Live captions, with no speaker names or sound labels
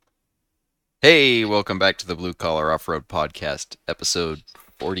Hey, welcome back to the Blue Collar Off-Road Podcast, episode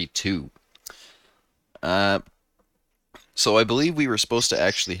 42. Uh, so I believe we were supposed to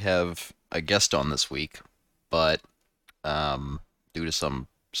actually have a guest on this week, but due to some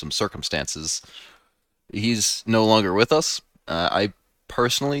circumstances, he's no longer with us. I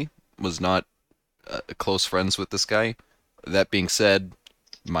personally was not close friends with this guy. That being said,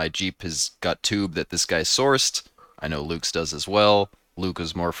 my Jeep has got tube that this guy sourced. I know Luke's does as well. Luke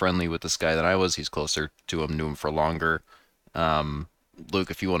is more friendly with this guy than I was. He's closer to him, knew him for longer. Um, Luke,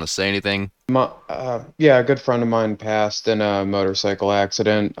 if you want to say anything. Yeah, a good friend of mine passed in a motorcycle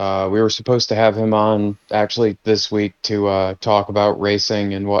accident. We were supposed to have him on actually this week to talk about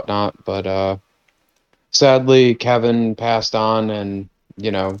racing and whatnot, but sadly, Kevin passed on, and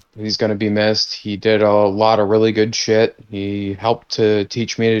he's going to be missed. He did a lot of really good shit. He helped to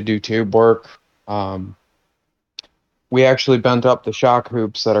teach me to do tube work. Um, we actually bent up the shock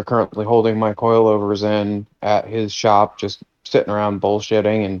hoops that are currently holding my coilovers in at his shop, just sitting around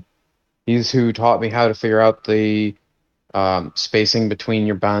bullshitting, and he's who taught me how to figure out the spacing between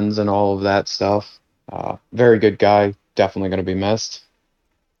your bends and all of that stuff. Very good guy. Definitely going to be missed.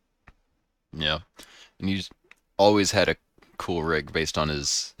 Yeah, and he's always had a cool rig based on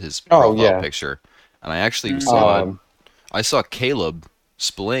his Oh profile yeah. picture. And I actually Mm. saw Um, I saw Caleb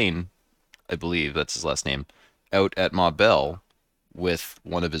Spillane, I believe that's his last name, out at Ma Bell with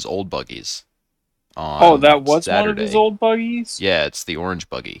one of his old buggies Oh, on that was one of his Saturday. old buggies? Yeah, it's the orange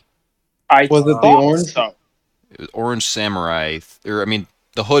buggy. I was it the thought orange? so. It was orange samurai, or I mean,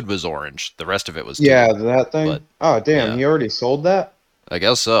 the hood was orange. The rest of it was Yeah, tube. that But thing. Oh damn, yeah, he already sold that. I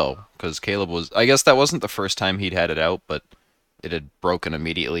guess so. Because Caleb was. I guess that wasn't the first time he'd had it out, but it had broken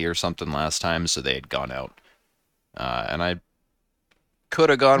immediately or something last time, so they had gone out. And I could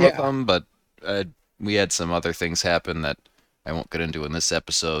have gone with Yeah. them, but uh, we had some other things happen that I won't get into in this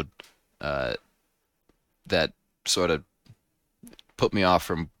episode. Uh, that sort of put me off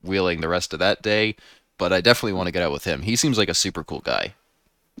from wheeling the rest of that day. But I definitely want to get out with him. He seems like a super cool guy.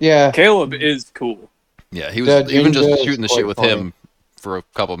 Yeah, Caleb is cool. Yeah, he was the even just ninja is shooting the shit quite with funny. him for a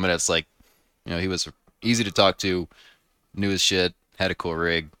couple of minutes. Like, he was easy to talk to, knew his shit, had a cool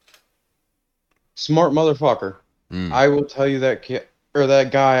rig. Smart motherfucker. Mm. I will tell you that kid or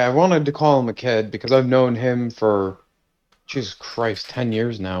that guy. I wanted to call him a kid because I've known him for Jesus Christ, 10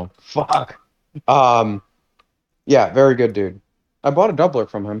 years now. Fuck. Um, yeah, very good dude. I bought a doubler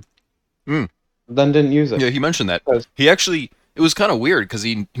from him, Mm. then didn't use it. Yeah, he mentioned that. 'Cause- He actually, it was kind of weird because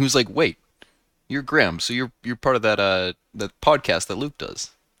he was like, "Wait, you're Graham, so you're part of that podcast that Luke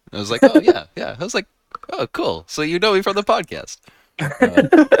does." And I was like, "Oh yeah, yeah." I was like, "Oh cool, so you know me from the podcast."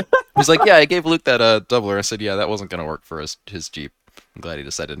 Uh, he's like, "Yeah, I gave Luke that doubler." I said, "Yeah, that wasn't gonna work for his Jeep." I'm glad he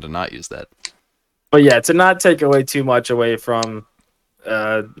decided to not use that. But yeah, to not take away too much away from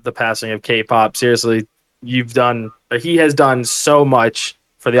the passing of K-pop, seriously, he has done so much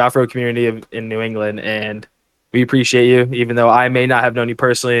for the off-road community in New England, and we appreciate you. Even though I may not have known you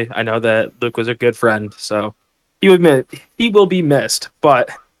personally, I know that Luke was a good friend, so he will be missed. But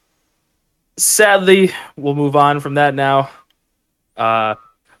sadly, we'll move on from that now. I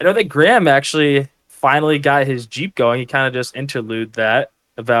know that Graham actually finally got his Jeep going. He kind of just interlude that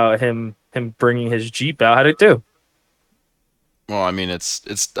about him bringing his Jeep out. How'd it do? Well, I mean, it's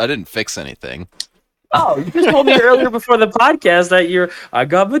I didn't fix anything. Oh, you just told me earlier before the podcast that I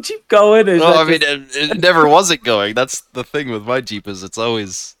got my Jeep going. Is Well, that I mean, just it never wasn't going. That's the thing with my Jeep is it's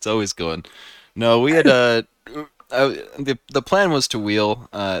always going. No, we had the plan was to wheel.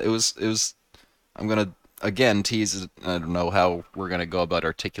 It was. I'm gonna again tease. I don't know how we're gonna go about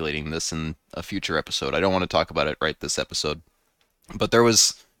articulating this in a future episode. I don't want to talk about it right this episode. But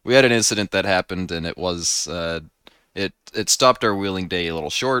we had an incident that happened, and it stopped our wheeling day a little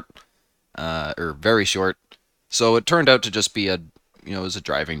short, or very short. So it turned out to just be it was a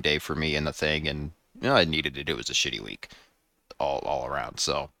driving day for me and the thing, and I needed it. It was a shitty week all around.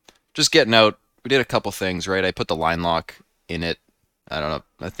 So just getting out, we did a couple things, right? I put the line lock in it. I don't know.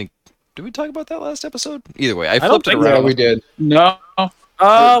 I think did we talk about that last episode? Either way, I I don't flipped it think Yeah, so. we around. did. No.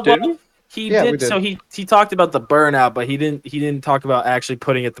 Did we? Well, he Yeah, we did. did. So he talked about the burnout, but he didn't talk about actually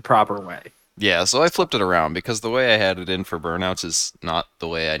putting it the proper way. Yeah, so I flipped it around because the way I had it in for burnouts is not the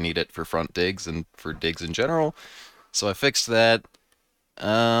way I need it for front digs and for digs in general. So I fixed that.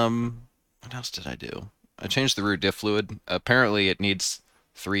 What else did I do? I changed the rear diff fluid. Apparently, it needs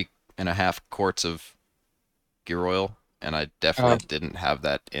 3.5 quarts of gear oil, and I Uh, definitely didn't have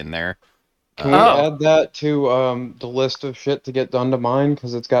that in there. can we Um, Oh, add that to the list of shit to get done to mine?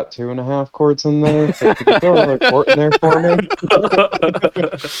 Because it's got 2.5 quarts in there. So could you throw another quart in there for me?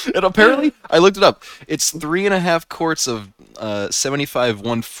 and apparently, I looked it up. It's 3.5 quarts of 75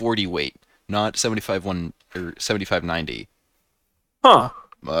 140 weight, not 75 or 7590. Huh?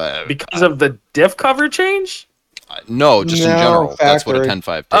 Uh, Because of the diff cover change? no, just in No, general. That's what a factory.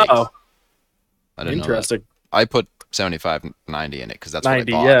 10.5 takes. Oh, I didn't know that. interesting. I put 7590 in it because that's what I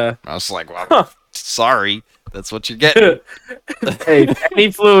 90, bought. yeah. I was like, well, Huh. sorry, that's what you're getting. Hey,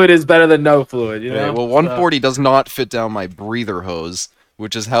 any fluid is better than no fluid, you Hey, know? well, 140 does not fit down my breather hose,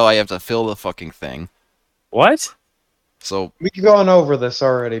 which is how I have to fill the fucking thing. What? So We've gone over this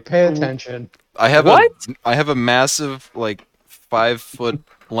already. Pay attention. I have What? a massive like 5 foot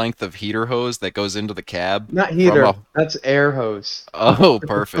length of heater hose that goes into the cab Not from heater. a That's air hose. oh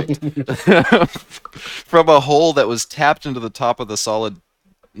perfect from a hole that was tapped into the top of the solid,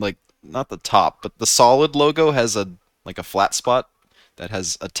 like not the top, but the solid logo has a like a flat spot that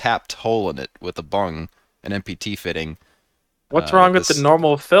has a tapped hole in it with a bung, an MPT fitting. What's wrong with this- the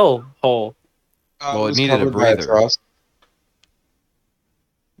normal fill hole? Well, it was needed a covered by a breather. truss.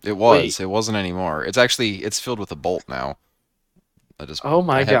 It was. Wait. It wasn't anymore. It's filled with a bolt now. Oh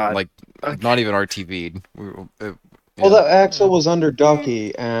my I had, god. like Okay. not even RTV'd. Well, that axle was under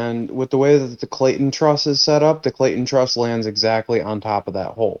Ducky, and with the way that the Clayton truss is set up, the Clayton truss lands exactly on top of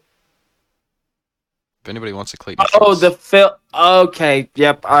that hole. If anybody wants a Clayton Oh, truss, the fill. Okay.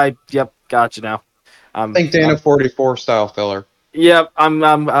 Yep. Gotcha now. Think Dana 44 style filler. Yep. I'm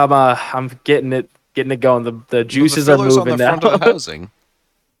getting it going. The juices the are filler's moving on the now. front of the housing.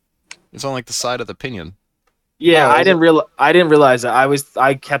 It's on like the side of the pinion. Yeah, Oh, I is didn't realize that.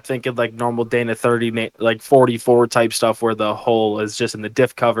 I kept thinking like normal Dana 30, like 44 type stuff where the hole is just in the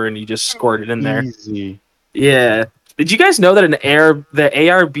diff cover and you just squirt it in there. Easy. Yeah. Did you guys know that the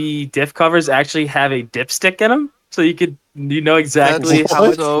ARB diff covers actually have a dipstick in them, so you know exactly That's how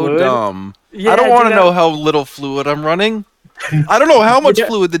much so fluid? dumb. Yeah, I don't want to dude, know how little fluid I'm running. I don't know how much Yeah.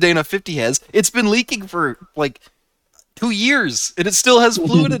 fluid the Dana 50 has. It's been leaking for like 2 years, and it still has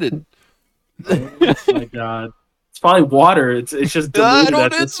fluid in it. Oh my god. It's probably water. It's just I diluted at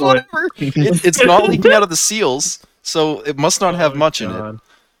don't. this It's point. whatever. It's not leaking out of the seals, so it must not have Oh, much in it. God.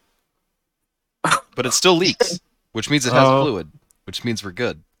 But it still leaks, which means it has fluid, which means we're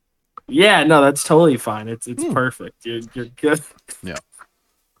good. Yeah, no, that's totally fine. It's Hmm. perfect. You're good. Yeah.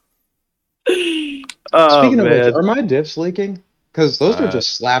 Oh, Speaking of which, man. are my diffs leaking? Because those are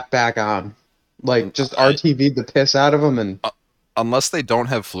just slapped back on. Like, just RTV'd the piss out of them and... Unless they don't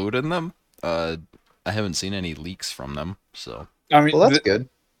have fluid in them, I haven't seen any leaks from them. So I mean, Well, that's good.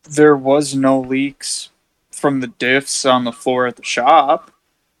 there was no leaks from the diffs on the floor at the shop.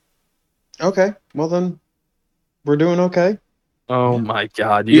 Okay, well then, we're doing okay. Oh my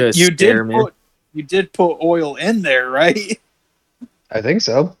god, you guys scare me. You did put oil in there, right? I think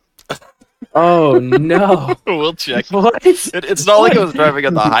so. Oh no. we'll check. What? It's not like I was driving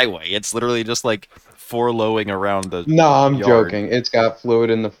on the highway. It's literally just like forlowing around the. No, I'm yard. joking. It's got fluid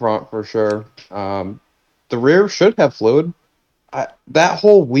in the front for sure. The rear should have fluid. That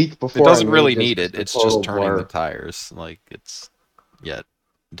whole week before It doesn't I really made need this it. was a It's total just turning blur. the tires. Like it's yet.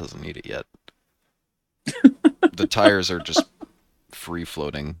 It doesn't need it yet. The tires are just free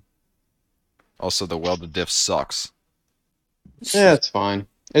floating. Also, the welded diff sucks. Yeah, it's fine.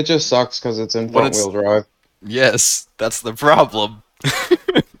 It just sucks because it's in When front wheel drive. Yes, that's the problem.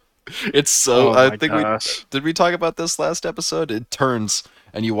 It's so. Oh I my think gosh. did we talk about this last episode? It turns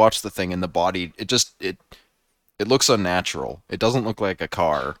and you watch the thing and the body. It looks unnatural. It doesn't look like a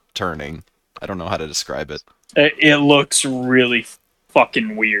car turning. I don't know how to describe it. It looks really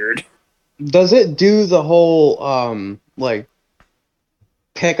fucking weird. Does it do the whole like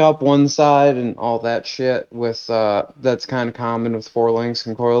pick up one side and all that shit with that's kind of common with four links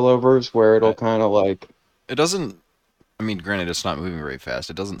and coilovers where it'll kind of like It doesn't. I mean, granted, it's not moving very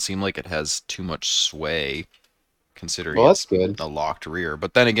fast. It doesn't seem like it has too much sway, considering Well, that's it's good. a locked rear.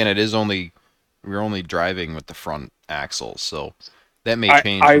 But then again, we're only driving with the front axle, so that may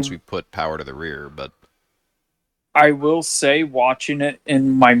change once we put power to the rear. But I will say, watching it in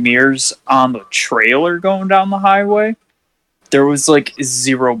my mirrors on the trailer going down the highway, there was like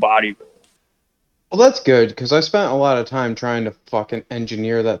zero body roll. Well, that's good because I spent a lot of time trying to fucking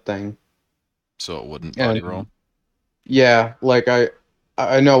engineer that thing. so it wouldn't body And- roll. Yeah, like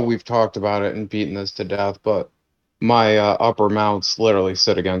I know we've talked about it and beaten this to death, but my upper mounts literally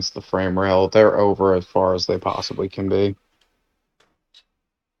sit against the frame rail. They're over as far as they possibly can be.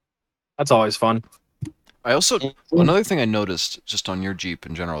 That's always fun. I also another thing I noticed just on your Jeep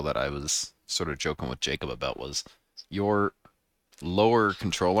in general that I was sort of joking with Jacob about was your lower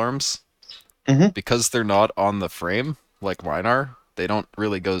control arms, Mhm. because they're not on the frame like mine are. They don't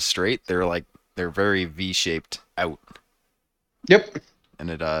really go straight. They're very V-shaped out, Yep. and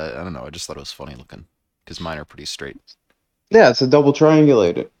it I don't know. I just thought it was funny looking because mine are pretty straight. Yeah, it's a double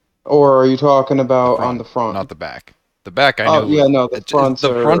triangulated. Or are you talking The about front, on the front? not the back. The back, I Oh, knew. yeah, no, the fronts The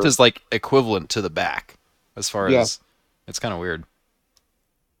front are... is like equivalent to the back, as far Yeah. as it's kind of weird.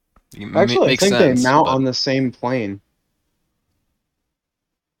 Actually, I Makes think they sense, mount but on the same plane.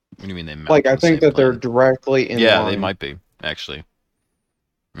 what do you mean they mount Like, on I the think same that they're plane? directly in Yeah, they line. might be actually.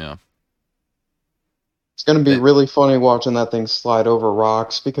 Yeah. It's gonna be They, really funny watching that thing slide over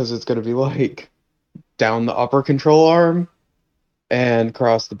rocks because it's gonna be like down the upper control arm and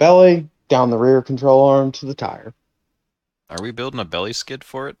across the belly, down the rear control arm to the tire. are we building a belly skid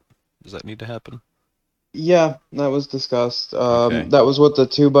for it? Does that need to happen? Yeah, that was discussed. Okay. That was what the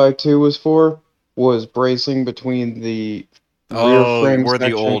 2x2 was for, was bracing between the rear Oh, frame where the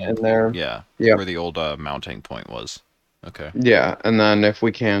section old, and there. yeah, Yeah. where the old mounting point was. Okay. Yeah, and then if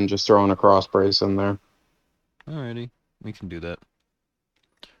we can, just throw in a cross brace in there. Alrighty, we can do that.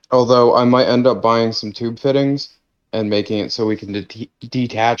 Although I might end up buying some tube fittings and making it so we can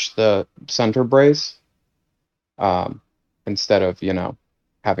detach the center brace, instead of,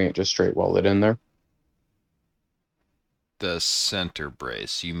 having it just straight welded in there. The center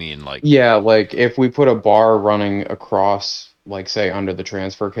brace, you mean like? Yeah, like if we put a bar running across, like say under the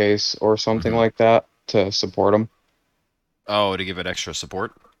transfer case or something Mhm. like that to support them, Oh, to give it extra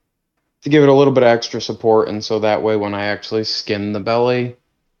support? to give it a little bit of extra support, and so that way when I actually skin the belly,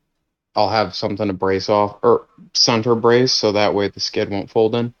 I'll have something to brace off, or center brace, so that way the skid won't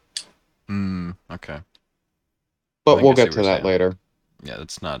fold in. Okay. I But think we'll I see get what to you're that saying. later. Yeah,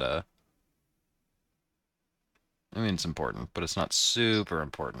 it's not I mean, it's important, but it's not super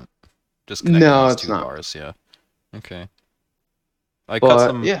important. Just connecting No, these it's two not. bars, yeah. Okay. But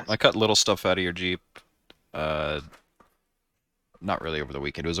yeah, I cut little stuff out of your Jeep. Uh, not really over the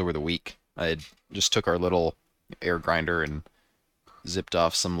weekend. It was over the week. I just took our little air grinder and zipped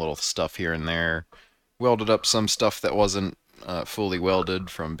off some little stuff here and there. Welded up some stuff that wasn't fully welded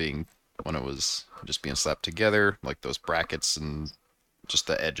from being when it was just being slapped together, like those brackets and just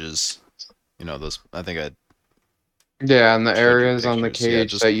the edges. You know, those. I think I yeah, and the showed you areas on the pictures. Yeah,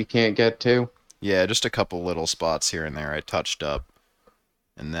 cage that you can't get to. just a couple little spots here and there I touched up.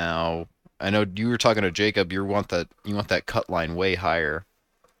 And now I know you were talking to Jacob. You want that cut line way higher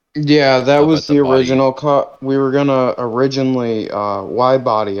Yeah, that up at was the the body. original cut. We were gonna originally wide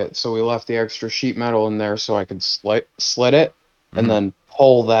body it, so we left the extra sheet metal in there so I could slit it and Hmm. then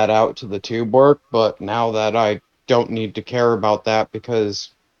pull that out to the tube work. But now that I don't need to care about that because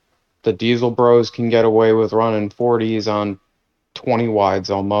the diesel bros can get away with running 40s on 20 wides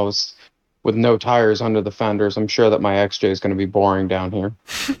almost with no tires under the fenders, I'm sure that my XJ is going to be boring down here.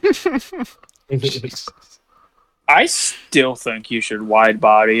 Jeez. I still think you should wide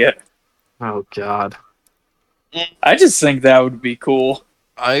body it. Oh God. I just think that would be cool.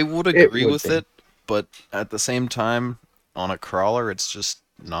 I would It agree would with be. it, but at the same time, on a crawler, it's just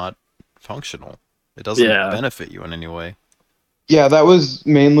not functional. It doesn't Yeah. benefit you in any way. Yeah, that was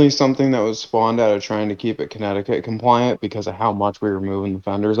mainly something that was spawned out of trying to keep it Connecticut compliant because of how much we were moving the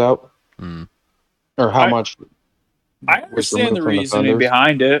fenders out, Hmm. or how I- much I was understand removed the from the reasoning fenders.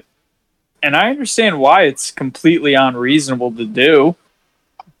 behind it, and I understand why it's completely unreasonable to do.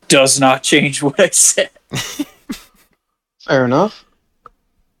 Does not change what I said. Fair enough.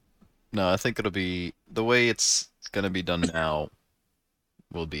 No, I think it'll be the way it's gonna be done now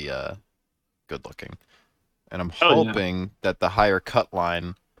will be good looking. And I'm Oh, yeah. hoping that the higher cut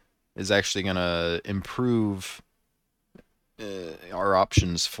line is actually gonna improve our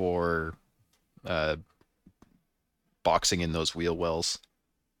options for uh, boxing in those wheel wells.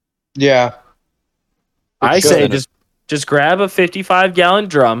 Yeah. I It's say good. just grab a 55-gallon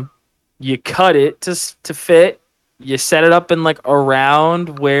drum, you cut it to fit, you set it up in like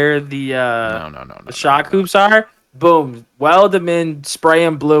around where the No. shock hoops are. Boom, weld them in, spray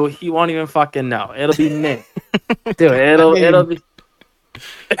him blue. He won't even fucking know. It'll be mint. Dude, it'll be.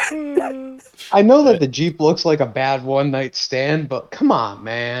 I know that the Jeep looks like a bad one-night stand, but come on,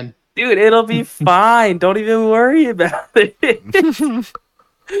 man. Dude, it'll be fine. Don't even worry about it.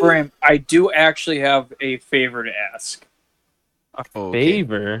 Bram, I do actually have a favor to ask. Okay.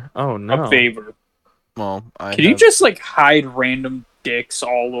 Favor? Oh no. A favor. Well, Can you just like hide random dicks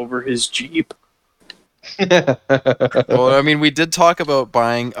all over his Jeep? Well, I mean, we did talk about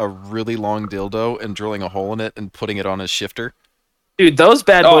buying a really long dildo and drilling a hole in it and putting it on his shifter. Dude, those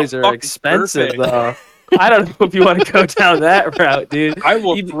bad Oh, boys are fucking expensive perfect. though. I don't know if you want to go down that route, dude. I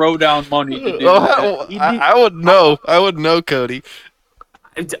will You- throw down money to do Oh, that. I would know. I would know, Cody.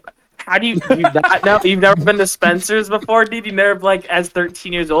 How do you not know? You've never been to Spencer's before, dude? You never, like, as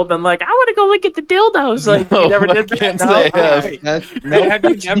 13 years old, been like, I want to go look at the dildos. Like, No, you never I did that? can't No? say I have. Wait, No. have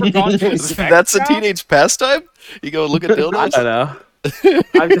you never gone to a sex That's a shop? teenage pastime? You go look at I dildos? don't know.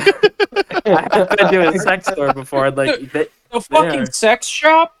 I have been to a sex store before. Like, The fucking sex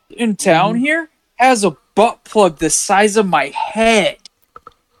shop in town here has a butt plug the size of my head.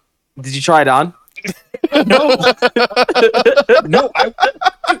 did you try it on? No, no,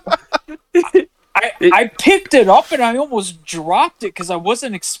 I picked it up and I almost dropped it because I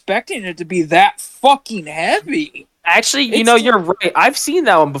wasn't expecting it to be that fucking heavy. Actually, you're right. I've seen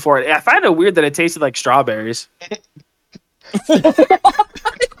that one before. I find it weird that it tasted like strawberries.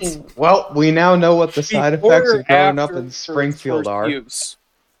 Well, we now know what the side effects Before of growing up after in its Springfield first are. use.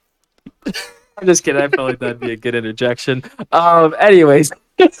 I'm just kidding. I feel like that'd be a good interjection. Anyways.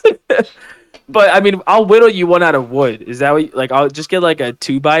 But I mean, I'll whittle you one out of wood. Is that what? Like, I'll just get like a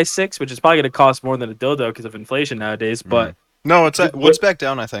 2x6, which is probably gonna cost more than a dildo because of inflation nowadays. But No, wood's back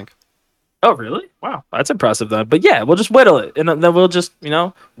down, I think. oh, really? Wow, that's impressive then. But yeah, we'll just whittle it, and then we'll just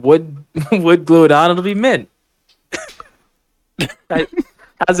wood glue it on. It'll be mint.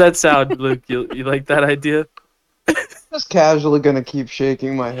 How's that sound, Luke? You like that idea? Just casually gonna keep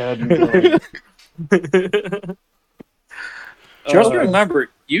shaking my head. Until Just remember,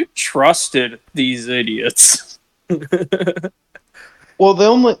 you trusted these idiots. well, the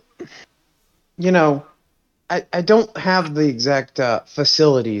only, I don't have the exact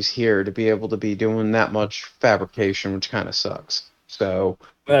facilities here to be able to be doing that much fabrication, which kind of sucks. So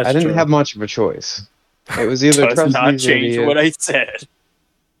That's I didn't true. have much of a choice. It was either Does trust not these change idiots. what I said.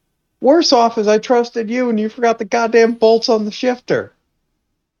 Worse off is I trusted you and you forgot the goddamn bolts on the shifter.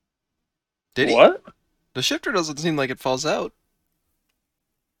 Did he? What? The shifter doesn't seem like it falls out.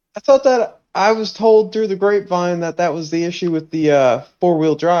 I thought that I was told through the grapevine that was the issue with the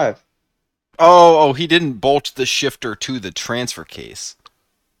four-wheel drive. Oh, he didn't bolt the shifter to the transfer case.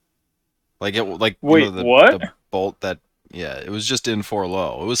 Wait, what? the bolt that it was just in 4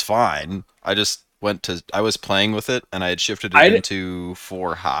 low. It was fine. I was playing with it and I had shifted it into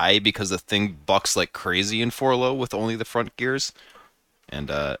 4 high because the thing bucks like crazy in 4 low with only the front gears. And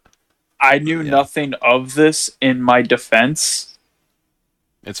I knew nothing of this in my defense.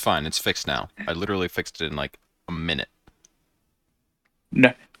 it's fine. It's fixed now. I literally fixed it in like a minute.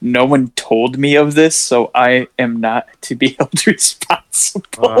 No one told me of this, so I am not to be held responsible.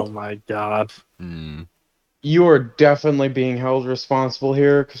 Oh my god. You are definitely being held responsible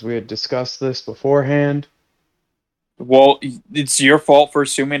here because we had discussed this beforehand. Well, it's your fault for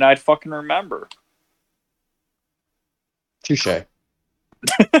assuming I'd fucking remember. Touche.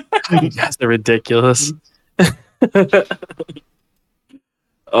 You guys are ridiculous.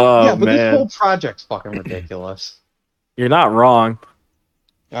 Oh Yeah, but this man, whole project's fucking ridiculous. you're not wrong.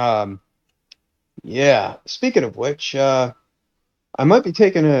 Yeah. Speaking of which, I might be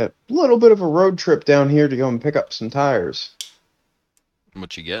taking a little bit of a road trip down here to go and pick up some tires.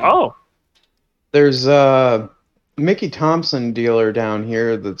 What you get? Oh, There's a Mickey Thompson dealer down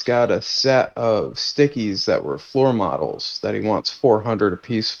here that's got a set of stickies that were floor models that he wants 400 a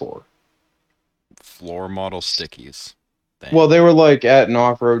piece for. Floor model stickies. Dang. Well, they were like at an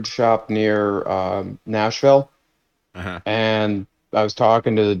off-road shop near Nashville, and I was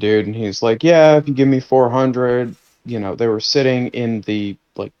talking to the dude, and he's like, "Yeah, if you give me 400, they were sitting in the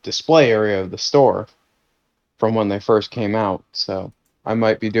like display area of the store from when they first came out. So I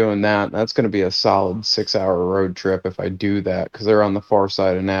might be doing that. That's going to be a solid 6-hour road trip if I do that because they're on the far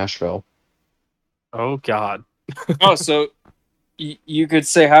side of Nashville. oh god. Oh, so you could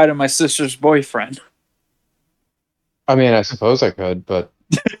say hi to my sister's boyfriend. I mean, I suppose I could, but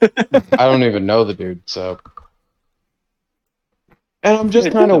I don't even know the dude, so. And I'm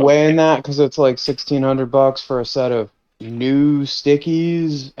just kind of weighing that because it's like $1,600 for a set of new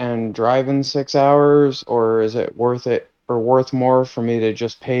stickies and driving 6 hours, or is it worth it or worth more for me to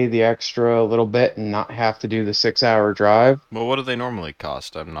just pay the extra a little bit and not have to do the 6-hour drive? Well, what do they normally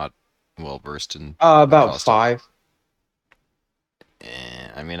cost? I'm not well versed in. About $5.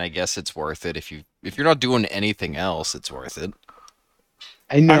 I mean, I guess it's worth it if you're not doing anything else. It's worth it.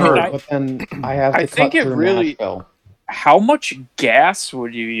 I know, I mean, but then I have to I think cut it through really. Nashville. How much gas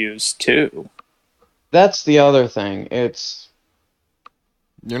would you use too? That's the other thing.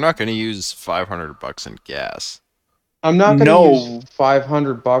 You're not going to use $500 in gas. I'm not going to No. use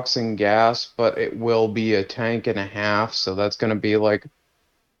 $500 in gas, but it will be a tank and a half, so that's going to be like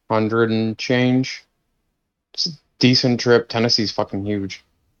 100 and change. It's a decent trip. Tennessee's fucking huge.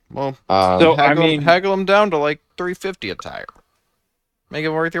 Well, So, I mean- haggle them down to like $350 a tire. Make it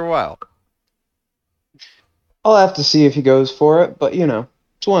worth your while. I'll have to see if he goes for it, but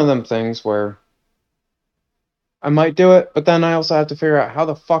it's one of them things where I might do it, but then I also have to figure out how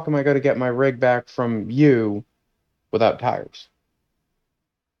the fuck am I going to get my rig back from you without tires.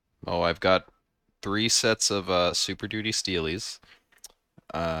 Oh, I've got 3 sets of Super Duty Steelies.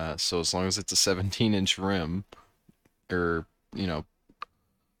 So as long as it's a 17-inch rim, or you know,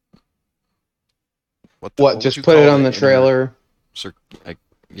 what What? would Just you put call it on the inner trailer like,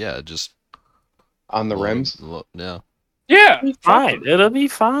 yeah, just on the rims. yeah. Yeah, It'll be fine. It'll be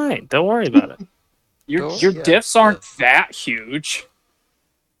fine. Don't worry about it. your Yeah, diffs aren't that huge.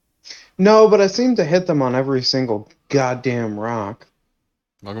 No, but I seem to hit them on every single goddamn rock.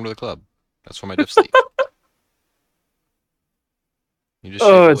 Welcome to the club. That's where my diff sleep. You just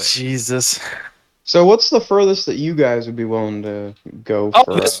shave Oh away. Jesus! So what's the furthest that you guys would be willing to go Oh,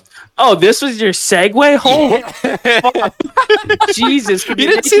 for? this was your segue. Holy Jesus! Could You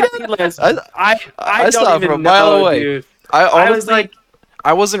you didn't see make that? any less? I I don't saw it even from a mile know, away. dude. I I was honestly, like,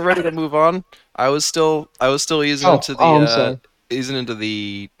 I wasn't ready to move on. I was still easing Oh, into I'm the sorry.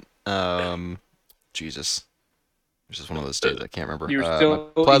 Jesus. This is one of those days I can't remember. You're My still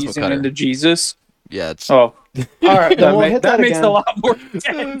plasma easing cutter. into Jesus. Yeah, it's Oh, All right, then we'll hit that that makes again. a lot more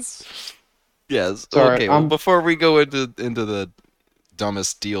sense. yes. Sorry, Okay, well before we go into the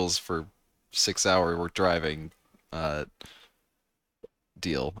dumbest deals for 6 hour work driving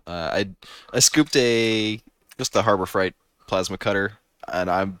deal, I scooped just a Harbor Freight plasma cutter, and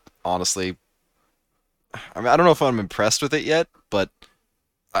I'm honestly, I mean, I don't know if I'm impressed with it yet, but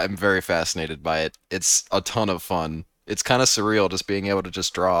I'm very fascinated by it. It's a ton of fun. It's kind of surreal just being able to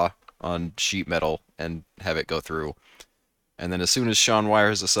just draw on sheet metal and have it go through. And then as soon as Sean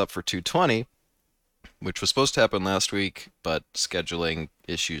wires us up for 220, which was supposed to happen last week, but scheduling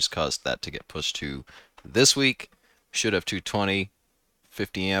issues caused that to get pushed to this week, should have 220,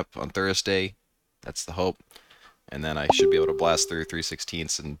 50 amp on Thursday. That's the hope. And then I should be able to blast through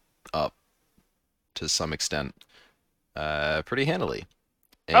 3/16 and up to some extent pretty handily.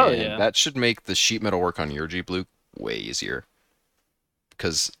 And oh yeah. that should make the sheet metal work on your Jeep, Luke, way easier.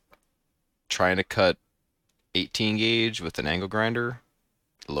 Because trying to cut 18 gauge with an angle grinder,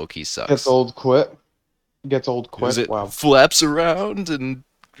 low-key sucks. Gets old quick. Because it Wow. flaps around and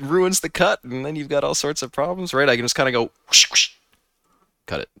ruins the cut, and then you've got all sorts of problems, right? I can just kind of go, whoosh, whoosh,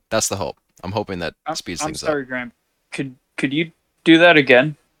 cut it. That's the hope. I'm hoping that speeds I'm things sorry, up. Graham. Could you do that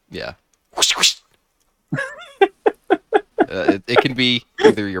again? Yeah. Whoosh, whoosh. It can be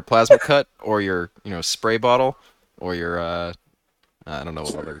either your plasma cut or your spray bottle or your I don't know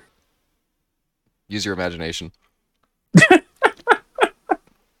what other. Use your imagination.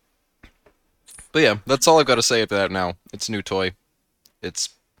 But yeah, that's all I've got to say after that. Now it's a new toy. It's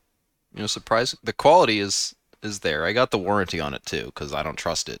surprising. The quality is there. I got the warranty on it too because I don't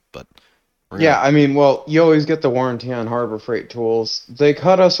trust it. But Yeah, I mean, well, you always get the warranty on Harbor Freight tools. They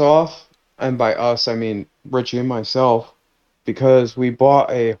cut us off, and by us, I mean Richie and myself, because we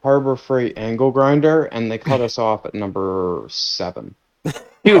bought a Harbor Freight angle grinder, and they cut us off at number 7.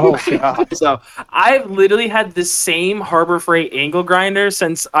 Oh God. So I've literally had the same Harbor Freight angle grinder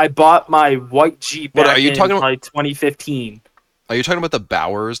since I bought my white Jeep What, back are you in talking about- like 2015. Are you talking about the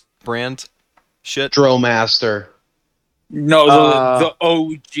Bowers brand shit? Drill Master. No, Uh, the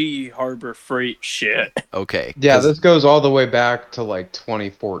OG Harbor Freight shit. Okay. Yeah, this goes all the way back to like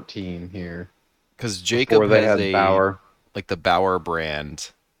 2014 here. Because Jacob Before they has had Bauer. like the Bauer brand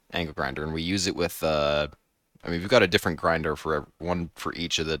angle grinder, and we use it with I mean, we've got a different grinder for one for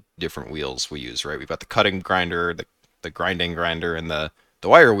each of the different wheels we use, right? We've got the cutting grinder, the grinding grinder, and the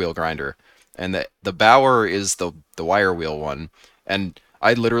wire wheel grinder. And the Bauer is the wire wheel one. And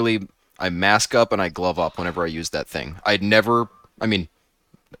I mask up and I glove up whenever I use that thing. I don't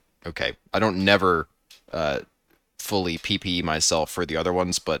never fully PPE myself for the other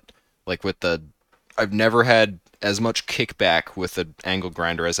ones, but like I've never had as much kickback with the angle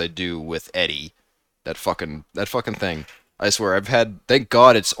grinder as I do with Eddie. That fucking thing. I swear, thank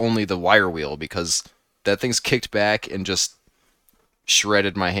God it's only the wire wheel, because that thing's kicked back and just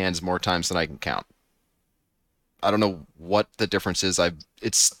shredded my hands more times than I can count. I don't know what the difference is.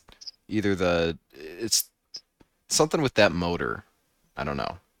 It's something with that motor. I don't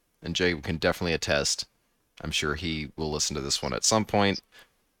know. And Jay can definitely attest. I'm sure he will listen to this one at some point.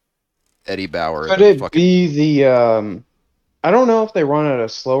 Eddie Bauer. Could it be the I don't know if they run at a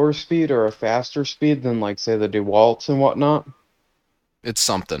slower speed or a faster speed than, like, say, the DeWalt's and whatnot. It's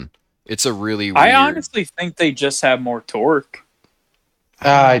something. It's a really weird... I honestly think they just have more torque.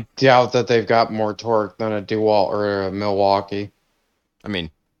 I doubt that they've got more torque than a DeWalt or a Milwaukee. I mean,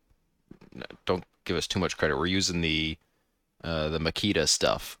 don't give us too much credit. We're using the Makita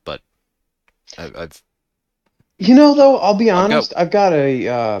stuff, but I've... Though, I'll be honest, I've got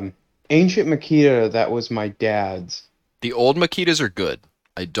a ancient Makita that was my dad's. The old Makitas are good.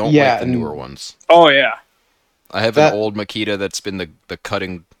 I don't like the newer ones. Oh yeah. I have an old Makita that's been the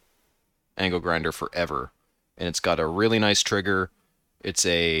cutting angle grinder forever, and it's got a really nice trigger.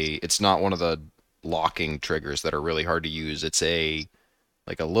 It's not one of the locking triggers that are really hard to use. It's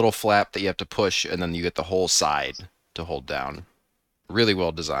like a little flap that you have to push, and then you get the whole side to hold down. Really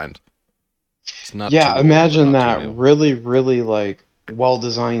well designed. It's not too Yeah, old, but imagine not too that. new. Really, really like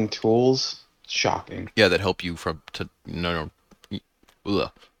well-designed tools. Shocking. Yeah, that help you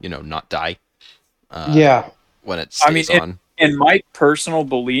not die Yeah. when it I mean, stays on. in my personal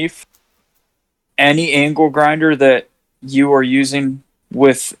belief, any angle grinder that you are using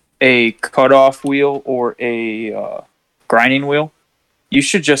with a cutoff wheel or a grinding wheel, you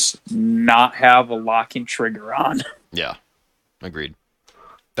should just not have a locking trigger on. Yeah, agreed.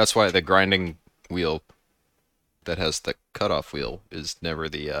 That's why the grinding wheel that has the cutoff wheel is never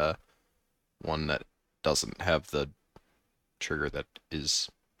the one that doesn't have the trigger that is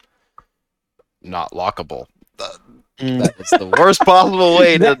not lockable. That is the worst possible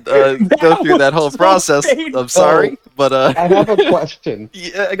way to go through that whole process. I'm sorry, but I have a question.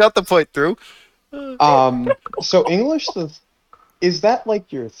 yeah, I got the point through. So English, is that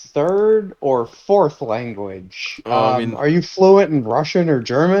like your third or fourth language? I mean, Are you fluent in Russian or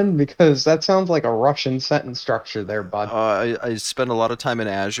German? Because that sounds like a Russian sentence structure there, bud. I spend a lot of time in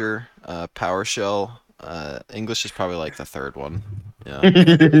Azure, PowerShell. English is probably like the third one. Yeah,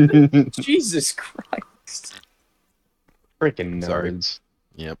 Jesus Christ. Freaking Sorry. nerds.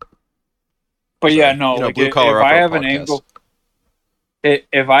 yep. But So, yeah, no, like Blue Collar if I Upper have an podcast. angle,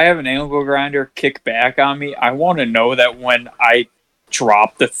 if I have an angle grinder kick back on me, I want to know that when I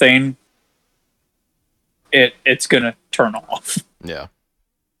drop the thing, it's gonna turn off. Yeah,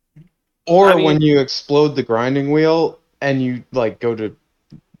 Or I mean- when you explode the grinding wheel and you like go to,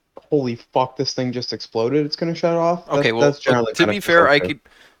 holy fuck, this thing just exploded, it's gonna shut off. okay, well, That's generally to kind be of fair, okay.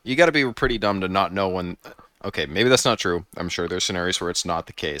 you got to be pretty dumb to not know when. Okay, maybe that's not true. I'm sure there's scenarios where it's not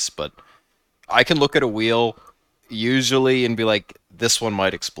the case, but I can look at a wheel usually and be like, this one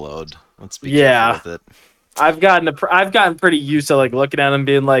might explode. Let's be Yeah. careful with it. I've gotten pretty used to like looking at them,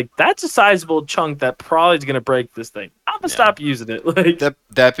 being like, "That's a sizable chunk that probably is gonna break this thing. I'm gonna Yeah. stop using it." Like,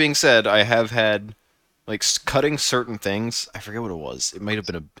 That being said, I have had like cutting certain things. I forget what it was. It might have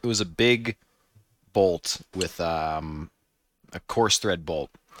been it was a big bolt with a coarse thread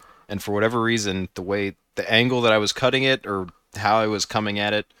bolt, and for whatever reason, the angle that I was cutting it or how I was coming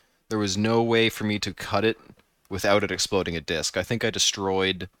at it, there was no way for me to cut it without it exploding a disc. I think I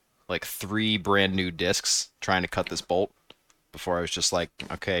destroyed like 3 brand new discs trying to cut this bolt before I was just like,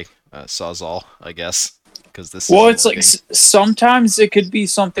 okay, sawzall, I guess, because this. Well, isn't it's like working. sometimes it could be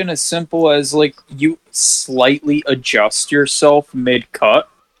something as simple as like you slightly adjust yourself mid cut.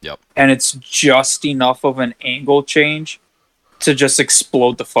 Yep. And it's just enough of an angle change to just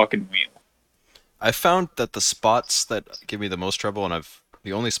explode the fucking wheel. I found that the spots that give me the most trouble, and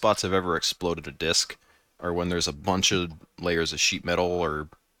the only spots I've ever exploded a disc, are when there's a bunch of layers of sheet metal or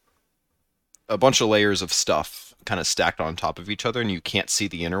a bunch of layers of stuff kind of stacked on top of each other, and you can't see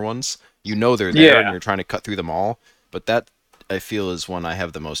the inner ones. You know they're there, and Yeah. you're trying to cut through them all. But that I feel is when I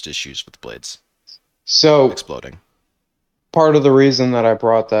have the most issues with blades So exploding. part of the reason that I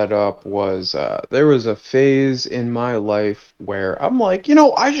brought that up was there was a phase in my life where I'm like,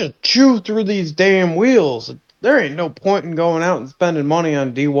 I should chew through these damn wheels. There ain't no point in going out and spending money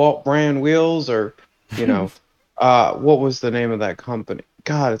on DeWalt brand wheels or, what was the name of that company?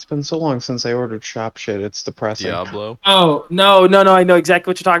 God, it's been so long since I ordered shop shit. It's depressing. Diablo. oh no, I know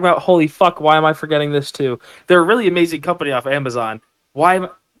exactly what you're talking about. Holy fuck, why am I forgetting this too? They're a really amazing company off Amazon. Why am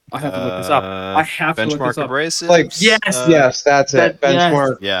I have to look this up. I have to look Benchmark this up. abrasives. Like, yes, that's it. yes.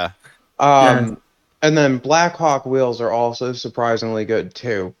 Benchmark. Yeah. And then Blackhawk wheels are also surprisingly good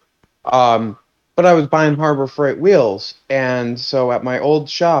too. But I was buying Harbor Freight wheels, and so at my old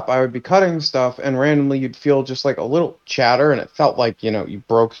shop, I would be cutting stuff, and randomly you'd feel just like a little chatter, and it felt like, you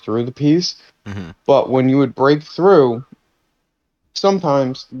broke through the piece. hmm But when you would break through,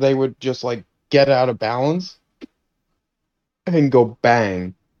 sometimes they would just like get out of balance and go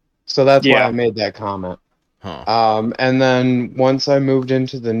bang. So that's why Yeah. I made that comment. Huh. And then once I moved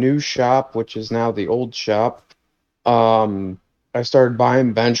into the new shop, which is now the old shop, I started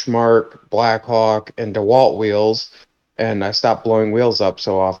buying Benchmark, Blackhawk, and DeWalt wheels, and I stopped blowing wheels up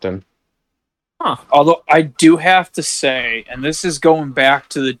so often. Although I do have to say, and this is going back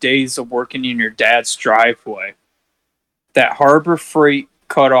to the days of working in your dad's driveway, that Harbor Freight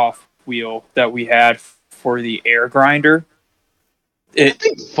cutoff wheel that we had for the air grinder, That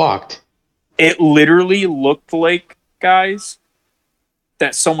thing's fucked. it literally looked like, guys,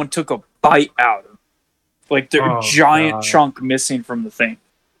 that someone took a bite out of. Like the giant God. chunk missing from the thing.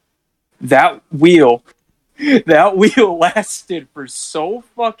 That wheel lasted for so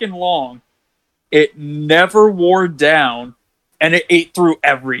fucking long. It never wore down, and it ate through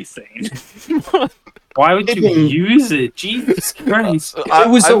everything. Why would you use it? Jesus Christ! It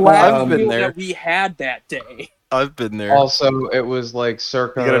was the last been wheel there. that we had that day. I've been there. Also, it was like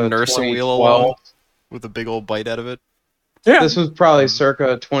circa You gotta nurse a wheel 2012. along with a big old bite out of it. Yeah. This was probably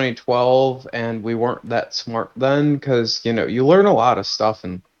circa 2012, and we weren't that smart then, because, you know, you learn a lot of stuff,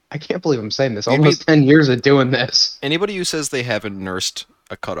 and I can't believe I'm saying this. You Almost 10 years of doing this. Anybody who says they haven't nursed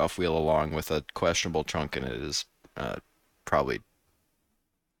a cutoff wheel along with a questionable trunk in it is probably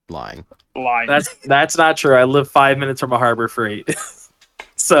lying. Lying. That's not true. I live 5 minutes from a Harbor Freight. I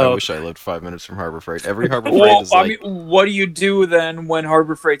So wish I lived 5 minutes from Harbor Freight. Every Harbor Freight well, is I like... mean, what do you do then when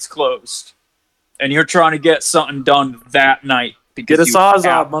Harbor Freight's closed, and you're trying to get something done that night? get a you Sawzall,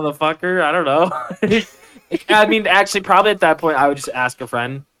 have- motherfucker. I don't know. I mean, actually, probably at that point, I would just ask a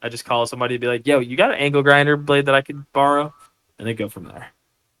friend. I just call somebody and be like, "Yo, you got an angle grinder blade that I could borrow?" And then go from there.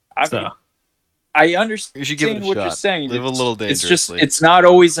 I So mean, I understand You should give it a what shot. you're saying. Live a little It's just, dangerously. it's not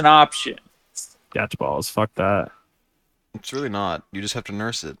always an option. catch balls. Fuck that. It's really not. You just have to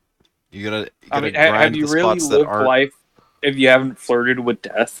nurse it. You gotta I mean, grind have you the really spots that lived aren't... life if you haven't flirted with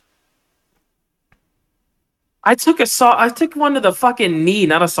death? I took one to the fucking knee,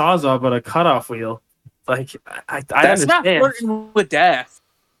 not a Sawzall, but a cutoff wheel. Like I That's not understand. flirting with death.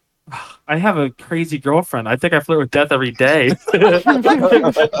 I have a crazy girlfriend. I think I flirt with death every day.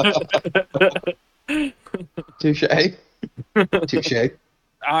 Touche. Touche.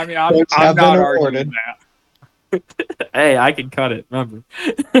 I mean, Points I'm have not been arguing awarded. that. Hey, I can cut it. Remember?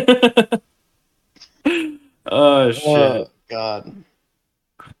 Oh shit! Oh, God.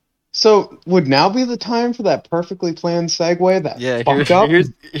 So, would now be the time for that perfectly planned segue that Yeah, fucked up? here's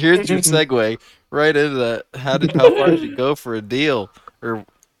your segue right into that. How far did you go for a deal? Or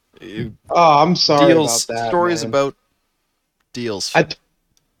Oh, I'm sorry deals, about that, stories man. about deals. I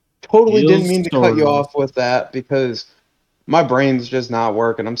totally Deals didn't mean to cut you stories. off with that because my brain's just not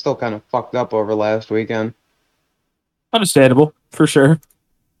working. I'm still kind of fucked up over last weekend. Understandable for sure.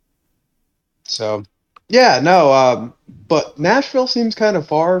 So, yeah, no, but Nashville seems kind of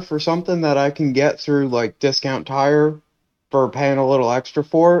far for something that I can get through like Discount Tire for paying a little extra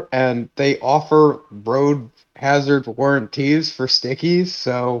for, and they offer road hazard warranties for stickies,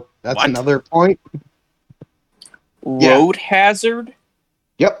 so that's What? another point. Yeah. Road hazard?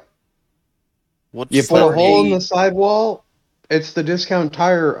 Yep. What's You put a For hole in a- the sidewall, it's the Discount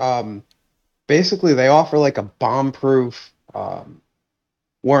Tire. Basically, they offer like a bomb-proof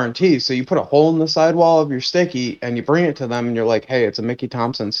warranty. So you put a hole in the sidewall of your sticky, and you bring it to them, and you're like, "Hey, it's a Mickey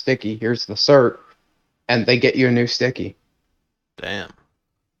Thompson sticky. Here's the cert," and they get you a new sticky. Damn.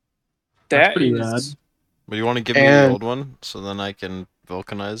 That's That pretty is. But you want to give me the And- old one so then I can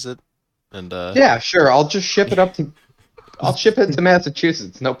vulcanize it? And Yeah, sure. I'll just ship it up to. I'll ship it to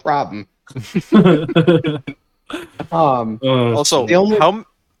Massachusetts. No problem. also, The only-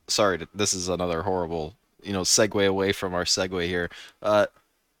 sorry, this is another horrible, segue away from our segue here.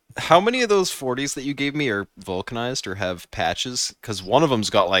 How many of those 40s that you gave me are vulcanized or have patches? Because one of them's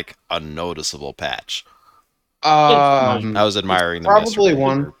got like a noticeable patch. I was admiring them probably yesterday.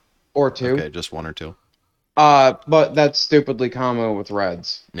 one or two. Okay, just one or two. But that's stupidly common with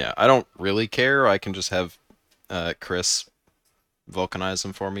reds. Yeah, I don't really care. I can just have Chris vulcanize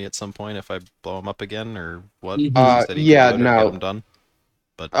them for me at some point if I blow them up again or what. He said he could yeah, do it or no. get them done.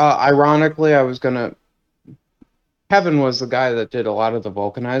 Ironically, I was gonna. Kevin was the guy that did a lot of the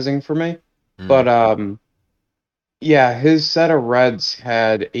vulcanizing for me, Mm. but yeah, his set of reds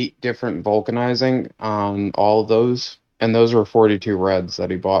had 8 different vulcanizing on all of those, and those were 42 reds that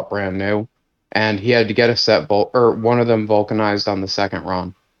he bought brand new, and he had to get a set or one of them vulcanized on the second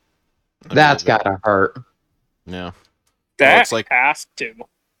run. I That's believe it. gotta hurt. Yeah. That it's like- has to. It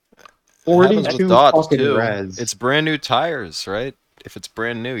happens 42 with dots fucking too. reds. It's brand new tires, right? If it's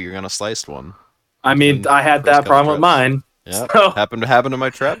brand new, you're gonna slice one. I mean, And I had Chris that got problem with trips. mine. Yeah. So- Happened to my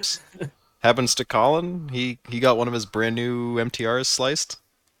Treps. Happens to Colin. He got one of his brand new MTRs sliced.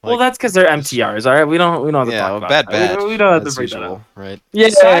 Well, Like, that's because they're MTRs. All right, we don't have to yeah, talk a about bad that. batch. We don't have to as bring that usual, up. right? Yeah,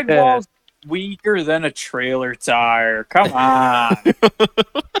 Sidewall's weaker than a trailer tire. Come on.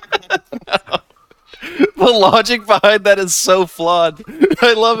 The logic behind that is so flawed.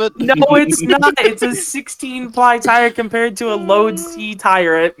 I love it. No, it's not. It's a 16 ply tire compared to a load C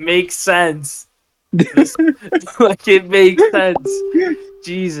tire. It makes sense. Like it makes sense.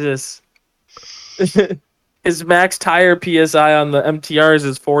 Jesus. His max tire PSI on the MTRs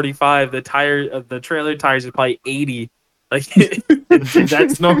is 45. The trailer tires is probably 80. Like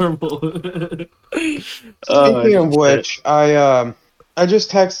that's normal. Speaking of which, I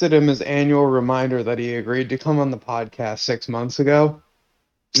just texted him his annual reminder that he agreed to come on the podcast 6 months ago.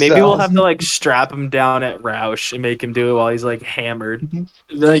 Maybe So- we'll have to like strap him down at Roush and make him do it while he's like hammered.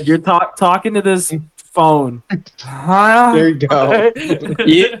 Like you're talking to this phone. There you go.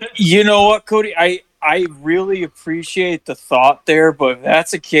 You know what, Cody? I really appreciate the thought there, but if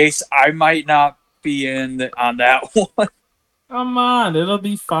that's the case, I might not be on that one. Come on, it'll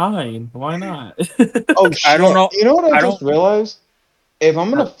be fine. Why not? Oh shit! I don't know. You know what I I just don't- realized? If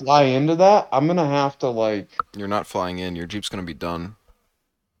I'm gonna fly into that, I'm gonna have to like. You're not flying in. Your Jeep's gonna be done.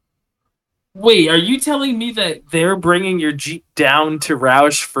 Wait, are you telling me that they're bringing your Jeep down to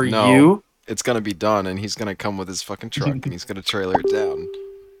Roush for No. you? It's gonna be done, and he's gonna come with his fucking truck, and he's gonna trailer it down.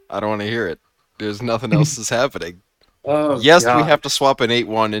 I don't want to hear it. There's nothing else that's happening. Oh, Yes, we God. have to swap an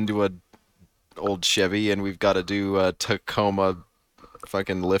 8.1 into a old Chevy, and we've got to do a Tacoma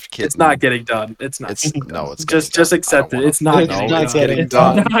fucking lift kit. It's not getting done. It's not. It's no, it's just getting done. accept I it. don't It's not It's getting not done. getting It's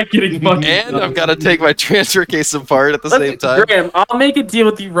done. not getting fucking And done. I've got to take my transfer case apart at the same time. Graham, I'll make a deal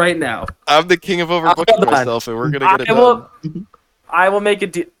with you right now. I'm the king of overbooking Hold on. myself, and we're gonna get it I done. will. I will make a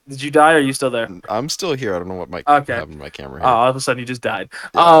deal. Did you die? Or are you still there? I'm still here. I don't know what might Okay. happen to my camera Oh, here. all of a sudden you just died.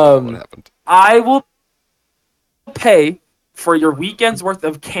 Yeah, I don't know what happened? I will pay for your weekend's worth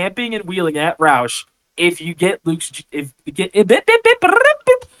of camping and wheeling at Roush if you get Luke's. If you get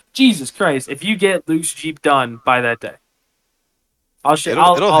Jesus Christ, if you get Luke's Jeep done by that day,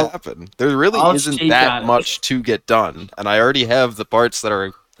 It'll happen. There really I'll isn't shake that at it. much to get done, and I already have the parts that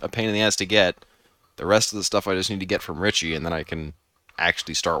are a pain in the ass to get. The rest of the stuff I just need to get from Richie, and then I can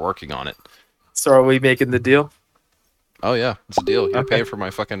actually start working on it. So are we making the deal? Oh yeah, it's a deal. You're Okay. paying for my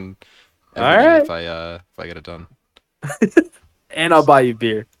fucking All everything right. if I get it done. And I'll buy you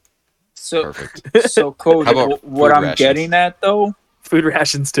beer. So, Perfect. so Cody, How about what food I'm rations? getting at though, Food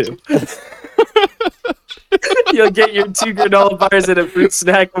rations too. You'll get your 2 granola bars and a fruit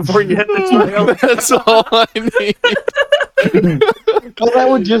snack before you hit the trail. That's all I need. Well, that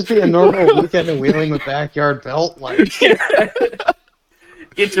would just be a normal weekend of wheeling with backyard belt. Like,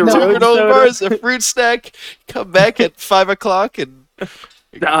 Get your No, road Granola soda. bars, a fruit snack. Come back at 5 o'clock and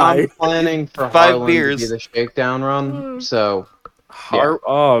Die. I'm planning for 5 Harlan beers. to be the shakedown run. So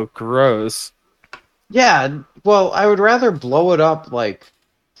Oh, gross. yeah, well, I would rather blow it up like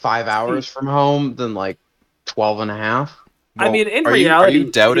 5 hours from home than like 12 and a half. I mean, in are reality,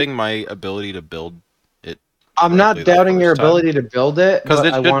 you doubting my ability to build it? I'm not correctly the doubting your first time? ability to build it, Because but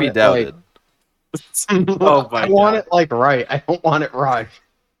it I should want be it, doubted. Oh my I want God. it like right. I don't want it right.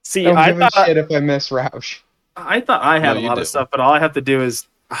 See, I don't I give a thought shit if I miss Roush. I had No, a you lot do. of stuff, but all I have to do is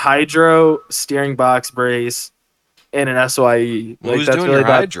hydro, steering box brace, and an SYE. Well, who's doing your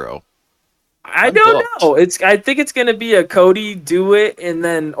hydro? I I'm don't booked. know. I think it's gonna be a Cody do it, and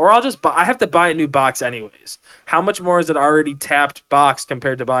then or I'll just buy. I have to buy a new box anyways. How much more is an already tapped box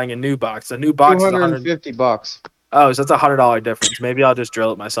compared to buying a new box? A new box is $100. $250. Oh, so that's $100 difference. Maybe I'll just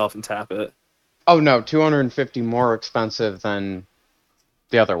drill it myself and tap it. Oh no, 250 more expensive than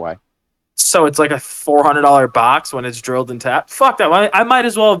the other way. So it's like a $400 box when it's drilled and tapped. Fuck that! I might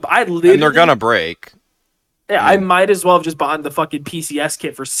as well. I literally. And they're gonna break. Yeah, I might as well have just bought the fucking PCS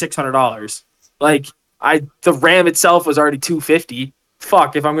kit for $600. Like the RAM itself was already $250.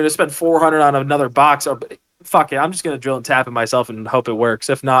 Fuck, if I'm gonna spend $400 on another box, or fuck it, I'm just gonna drill and tap it myself and hope it works.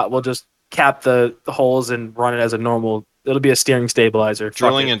 If not, we'll just cap the holes and run it as a normal. It'll be a steering stabilizer. Fuck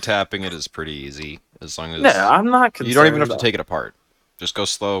Drilling it. and tapping it is pretty easy as long as Yeah, I'm not concerned. you don't even have to about- take it apart. Just go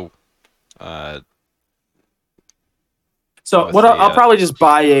slow. So with what? the, I'll probably just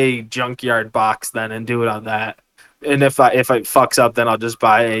buy a junkyard box then and do it on that. And if it fucks up, then I'll just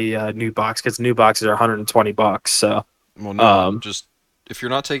buy a new box because new boxes are $120. So Well, no, Um, just if you're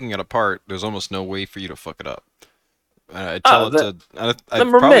not taking it apart, there's almost no way for you to fuck it up. I Oh, tell it to. I've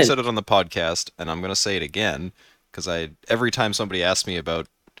then we're probably mint. said it on the podcast, and I'm gonna say it again because every time somebody asks me about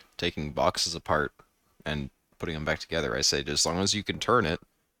taking boxes apart and putting them back together, I say as long as you can turn it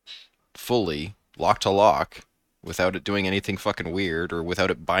fully lock to lock without it doing anything fucking weird or without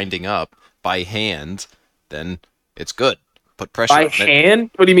it binding up by hand, then it's good. Put pressure by on it. hand?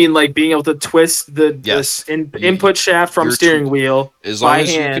 What do you mean? Like being able to twist Yes. input shaft from You're steering wheel As long by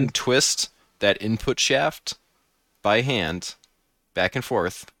as you hand? can twist that input shaft by hand, back and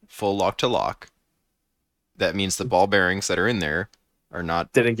forth, full lock to lock, that means the ball bearings that are in there are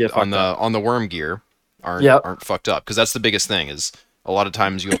not Didn't get on fucked up. the worm gear Yep. aren't fucked up, because that's the biggest thing is a lot of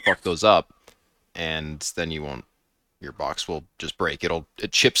times you'll fuck those up and then your box will just break.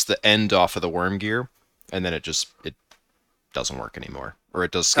 It chips the end off of the worm gear and then it doesn't work anymore, or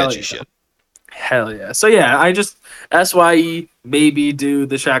it does Hell sketchy yeah. shit. Hell yeah. So yeah, I just SYE maybe do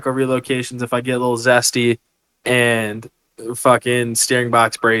the shackle relocations if I get a little zesty, and fucking steering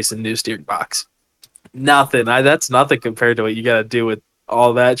box brace and new steering box. Nothing. That's nothing compared to what you got to do with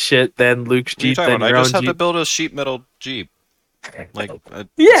all that shit, then Luke's What are you Jeep, talking then about? I your own just have to Jeep. build a sheet metal Jeep. Like, Yeah, that's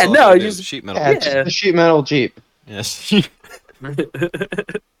all I no, gotta do, just- sheet metal. Yeah, it's Yeah. the sheet metal Jeep. Yes.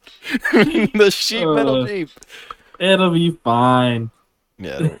 The sheet metal Jeep. It'll be fine.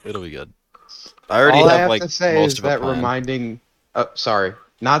 Yeah, it'll be good. I already All I have have like to say most is of a that plan. reminding, sorry,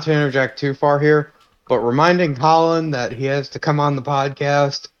 not to interject too far here, but reminding Colin that he has to come on the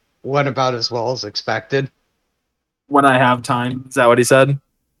podcast went about as well as expected. When I have time. Is that what he said?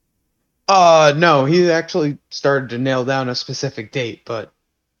 No, he actually started to nail down a specific date, but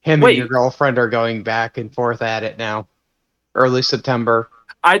him and your Wait. girlfriend are going back and forth at it now. Early September.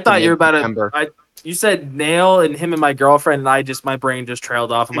 I thought you were about to. September. You said Nail and him and my girlfriend, and my brain just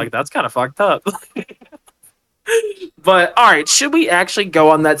trailed off. I'm like, that's kind of fucked up. But all right, should we actually go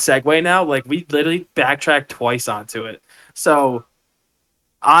on that segue now? Like, we literally backtracked twice onto it. So,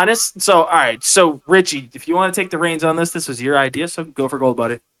 all right. So, Richie, if you want to take the reins on this was your idea. So, go for gold,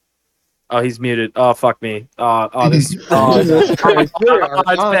 buddy. Oh, he's muted. Oh, fuck me. This. We are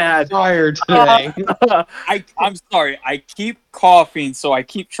it's on bad. fire today. I'm sorry. I keep coughing, so I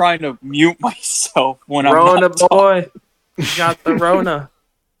keep trying to mute myself when I'm Rona not talking. boy, you got the Rona.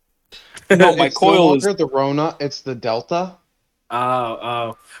 No, my It's coil no is. longer the Rona, it's the Delta.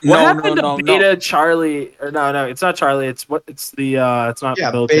 Oh. What No, happened no, to no, Beta Charlie? Or no, it's not Charlie. It's the it's not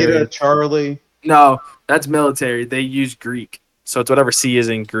Yeah, military. Beta, Charlie. No, that's military. They use Greek, so it's whatever C is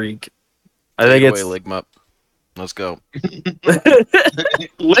in Greek. I Take think it it's away, Ligma. Let's go.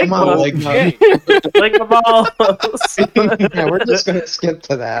 Come on, Ligma. Ligma. Ligma Yeah, we're just gonna skip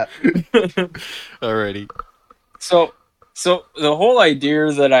to that. Alrighty. So the whole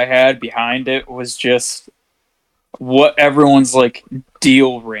idea that I had behind it was just what everyone's like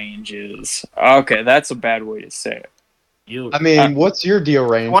deal range is. Okay, that's a bad way to say it. I mean, what's your deal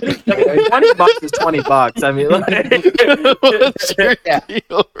range? 20 $20 is $20. I mean, What's your Yeah.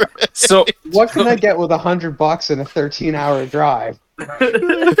 deal? So What can I get with $100 in a 13-hour drive?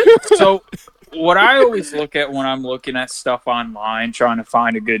 so what I always look at when I'm looking at stuff online trying to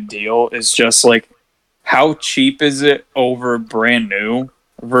find a good deal is just like how cheap is it over brand new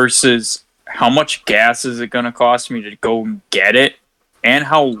versus how much gas is it going to cost me to go and get it and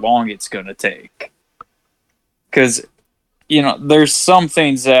how long it's going to take. Because, there's some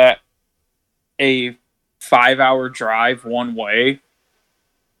things that a 5-hour drive one way,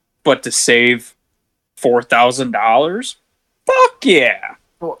 but to save $4,000, fuck yeah.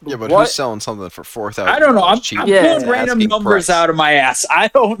 Yeah, but What? who's selling something for $4,000? I don't know. I'm cheap? pulling random Asking numbers price. out of my ass. I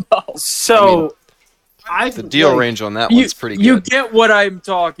don't know. So, The deal range on that You, one's pretty you good. get what I'm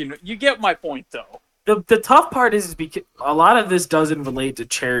talking. You get my point, though. the tough part is because a lot of this doesn't relate to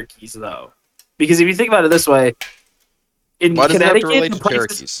Cherokees, though. Because if you think about it this way, in Why does it have Connecticut, to relate the to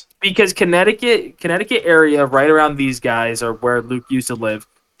prices- Cherokees? because Connecticut area right around these guys are where Luke used to live.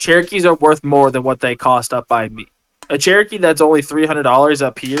 Cherokees are worth more than what they cost up by me. A Cherokee that's only $300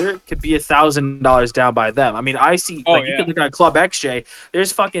 up here could be $1,000 down by them. I mean, I see you can look at Club XJ.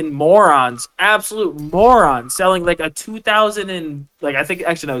 There's fucking morons, absolute morons, selling like a 2000 and I think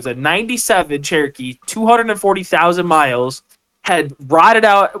actually no, it was a 97 Cherokee, 240,000 miles. Had rotted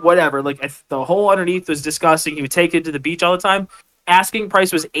out, whatever. The whole underneath was disgusting. He would take it to the beach all the time. Asking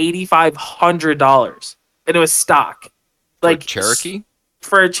price was $8,500, and it was stock. For Cherokee?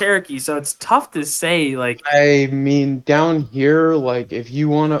 For a Cherokee, so it's tough to say. I mean, down here, if you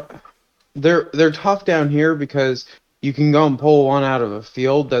want to, they're tough down here because you can go and pull one out of a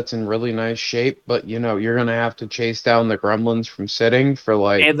field that's in really nice shape, but you're gonna have to chase down the gremlins from sitting for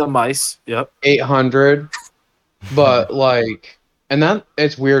and the mice. Yep. 800. But and that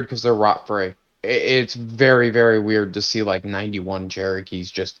it's weird because they're rot free. It's very, very weird to see 91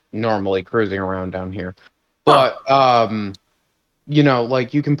 Cherokees just normally cruising around down here. But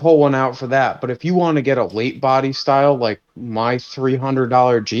you can pull one out for that. But if you want to get a late body style, my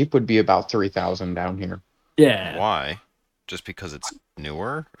 $300 Jeep would be about 3,000 down here. Yeah. Why? Just because it's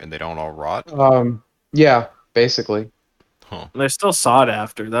newer and they don't all rot? Yeah, basically. Huh. They're still sought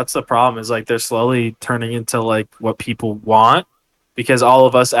after. That's the problem. Is they're slowly turning into what people want because all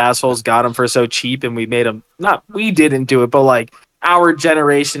of us assholes got them for so cheap, and we made them. Not we didn't do it, but our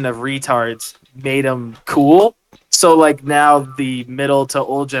generation of retards made them cool. So now the middle to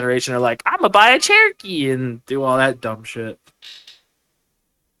old generation are I'm gonna buy a Cherokee and do all that dumb shit.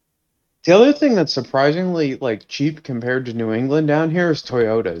 The other thing that's surprisingly cheap compared to New England down here is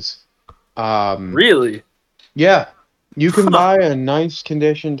Toyotas. Really? Yeah. You can buy a nice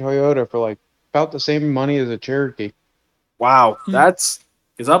condition Toyota for about the same money as a Cherokee. Wow, that's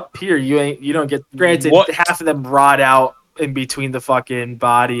because up here you don't get. Granted, What? half of them rot out in between the fucking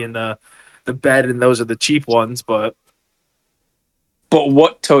body and the bed, and those are the cheap ones. But But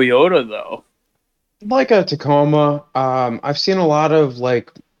what Toyota though? Like a Tacoma. I've seen a lot of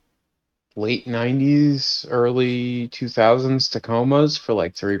like late 90s, early 2000s Tacomas for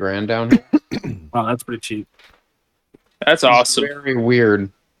like $3,000 down here. Wow, that's pretty cheap. That's It's awesome. very weird.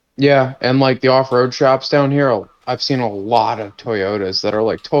 Yeah, and like the off-road shops down here, I've seen a lot of Toyotas that are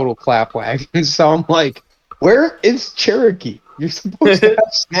like total clap wagons. So I'm like, where is Cherokee? You're supposed to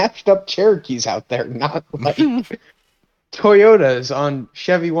have snatched up Cherokees out there, not like Toyotas on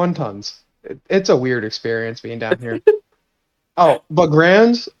Chevy 1 tons. It's a weird experience being down here. Oh, but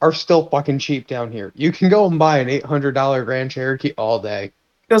Grands are still fucking cheap down here. You can go and buy an $800 Grand Cherokee all day.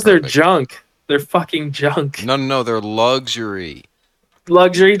 Because they're Perfect. junk. They're fucking junk. No, they're luxury.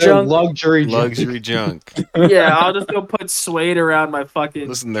 Luxury They're junk. luxury Luxury junk. Yeah, I'll just go put suede around my fucking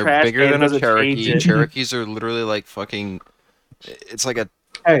Listen, they're trash bigger can. than a Doesn't change Cherokee. it. Cherokees are literally like fucking. It's like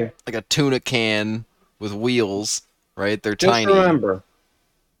Hey, a tuna can with wheels, right? They're just tiny. remember,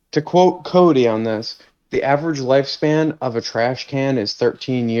 to quote Cody on this, the average lifespan of a trash can is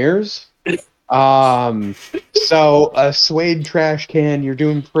 13 years. So a suede trash can, you're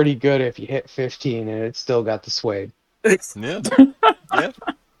doing pretty good if you hit 15 and it's still got the suede. Yeah. Yeah.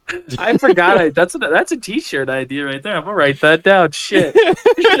 I forgot. That's a t-shirt idea right there. I'm gonna write that down. Shit.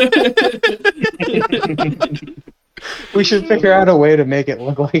 We should figure out a way to make it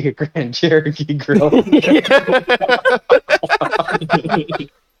look like a Grand Cherokee grill.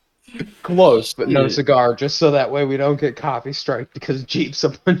 Close, but no cigar, just so that way we don't get copy strike because Jeep's a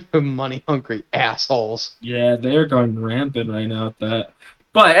bunch of money hungry assholes. Yeah, they're going rampant right now at that.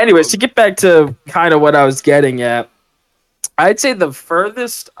 But anyways, to get back to kind of what I was getting at, I'd say the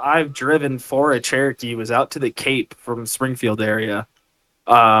furthest I've driven for a Cherokee was out to the Cape from Springfield area.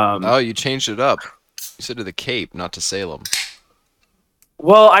 Oh, you changed it up. You said to the Cape, not to Salem.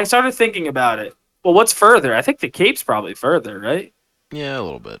 Well, I started thinking about it. Well, what's further? I think the Cape's probably further, right? Yeah, a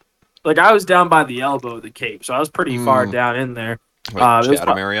little bit. Like I was down by the elbow of the Cape, so I was pretty far down in there. Like it was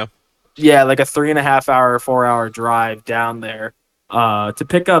Chatham area. Yeah, like a 3.5 hour, 4 hour drive down there to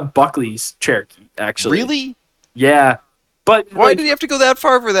pick up Buckley's Cherokee. Actually, Really? Yeah, but Why like, did you have to go that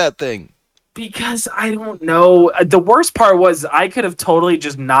far for that thing? because I don't know. The worst part was I could have totally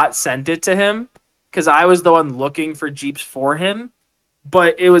just not sent it to him because I was the one looking for Jeeps for him.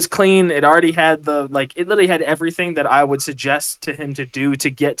 But it was clean. It already had it literally had everything that I would suggest to him to do to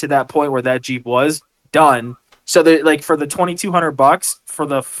get to that point where that Jeep was done. So that like for the $2,200 for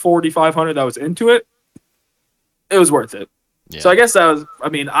the $4,500 that was into it, it was worth it. Yeah. So I guess that was. I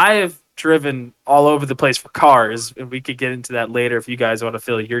mean, I have driven all over the place for cars, and we could get into that later if you guys want to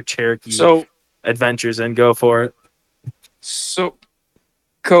fill your Cherokee adventures and go for it. So,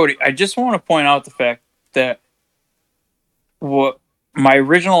 Cody, I just want to point out the fact that what my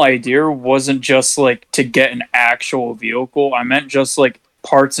original idea wasn't just like to get an actual vehicle. I meant just like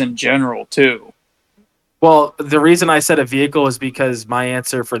parts in general too. Well, the reason I said a vehicle is because my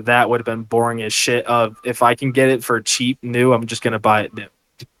answer for that would have been boring as shit. Of if I can get it for cheap new, I'm just gonna buy it new.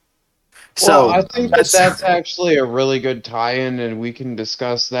 So Well, I think that's actually a really good tie-in, and we can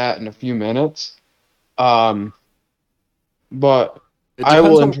discuss that in a few minutes. But It I depends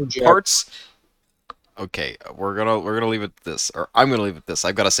will on interject. parts. Okay, we're gonna leave it this, or I'm gonna leave it this.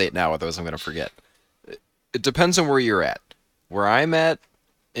 I've got to say it now, otherwise I'm gonna forget. It depends on where you're at. Where I'm at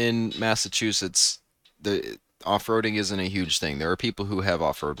in Massachusetts, the off-roading isn't a huge thing. There are people who have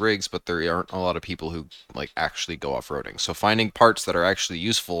off-road rigs, but there aren't a lot of people who like actually go off-roading. So finding parts that are actually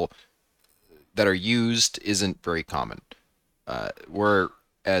useful, that are used, isn't very common.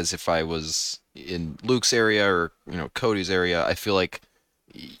 Whereas if I was in Luke's area or Cody's area, I feel like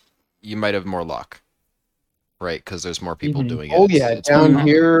you might have more luck, right? Because there's more people doing it. Oh It's- yeah, it's more down common.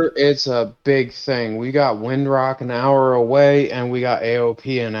 here it's a big thing. We got Windrock an hour away, and we got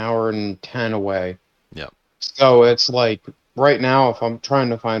AOP an hour and 10 away. Yep. So it's like right now, if I'm trying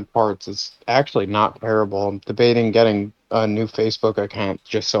to find parts, it's actually not terrible. I'm debating getting a new Facebook account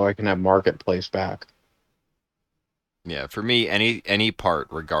just so I can have Marketplace back. Yeah, for me, any part,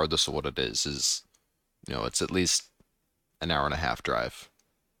 regardless of what it is it's at least an hour and a half drive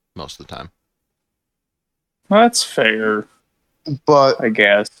most of the time. That's fair, But I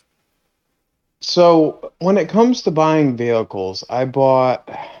guess. so when it comes to buying vehicles, I bought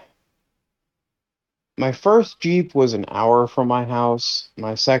my first Jeep was an hour from my house.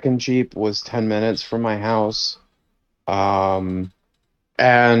 My second Jeep was 10 minutes from my house. And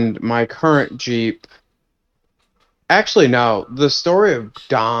my current Jeep, actually no, the story of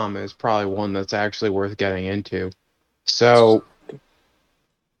Dom is probably one that's actually worth getting into. So,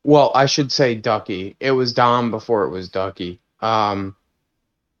 well, I should say Ducky. It was Dom before it was Ducky.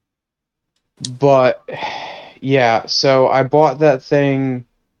 But Yeah, so I bought that thing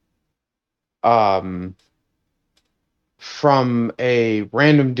um from a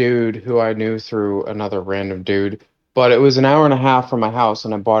random dude who I knew through another random dude, but it was an hour and a half from my house,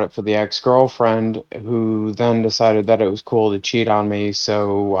 and I bought it for the ex-girlfriend who then decided that it was cool to cheat on me,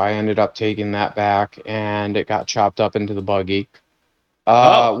 so I ended up taking that back and it got chopped up into the buggy.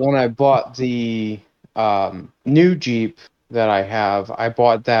 Oh, When I bought the new Jeep that I have, I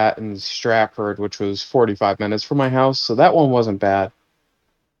bought that in Stratford, which was 45 minutes from my house, so that one wasn't bad.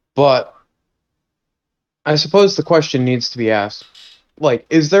 But I suppose the question needs to be asked, like,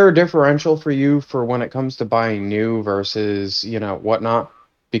 is there a differential for you for when it comes to buying new versus, whatnot?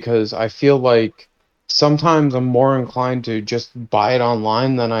 Because I feel like sometimes I'm more inclined to just buy it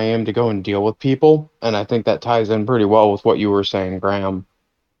online than I am to go and deal with people, and I think that ties in pretty well with what you were saying, Graham.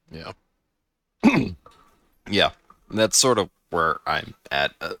 Yeah. Yeah. That's sort of where I'm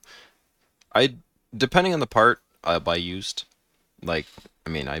at. I depending on the part, I buy used. Like, I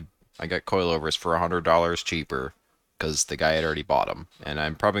mean, I got coilovers for $100 cheaper because the guy had already bought them, and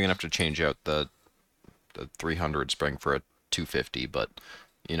I'm probably gonna have to change out the 300 spring for a 250. But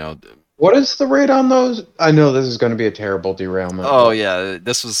you know, What is the rate on those? I know this is going to be a terrible derailment, oh but yeah,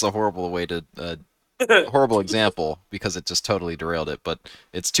 this was a horrible way to horrible example because it just totally derailed it. But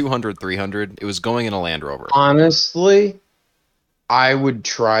it's 200, 300. It was going in a Land Rover. honestly, I would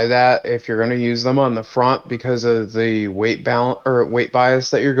try that if you're going to use them on the front because of the weight balance or weight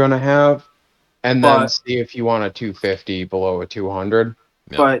bias that you're going to have, and then but see if you want a 250 below a 200.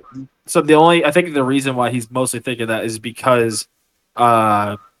 Yep. but so I think the reason why he's mostly thinking that is because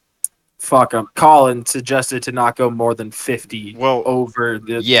uh Colin suggested to not go more than 50 Well, over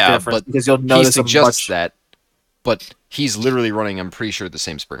the yeah, difference but because you'll he notice a suggests much. that, but he's literally running, I'm pretty sure, the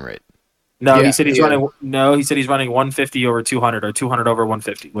same spring rate. No, he Yeah, said he's yeah. running. No, he said he's running 150 over 200 or 200 over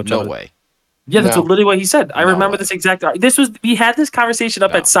 150. No Whichever. way. Yeah, that's No. literally what he said. I No remember way. this exact. We had this conversation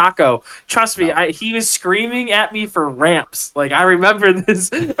up No. at Saco. Trust me, No. he was screaming at me for ramps. Like I remember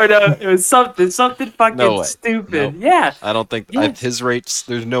this. Or no, it was something No fucking way. Nope. stupid. Yeah. I don't think Yes. his rates.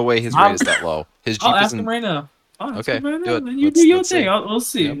 There's no way his rate I'll, is that low. His I'll Jeep ask him isn't. right now. I'll ask Okay, him right do now. it. Then you do your Let's thing. see. We'll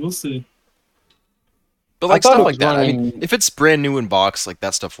see. Yep. We'll see. But I like thought stuff it like was that. I mean, running. if it's brand new in box, like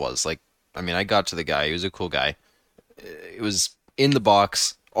that stuff was like. I mean, I got to the guy. He was a cool guy. It was in the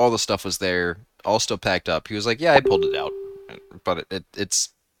box. All the stuff was there. All still packed up. He was like, "Yeah, I pulled it out," but it's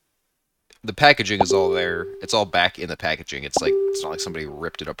the packaging is all there. It's all back in the packaging. It's not like somebody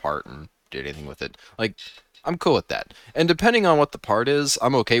ripped it apart and did anything with it. Like, I'm cool with that. And depending on what the part is,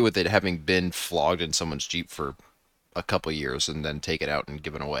 I'm okay with it having been flogged in someone's Jeep for a couple years and then taken out and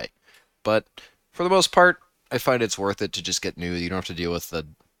given away. But for the most part, I find it's worth it to just get new. You don't have to deal with the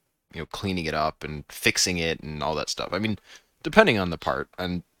cleaning it up and fixing it and all that stuff. I mean, depending on the part,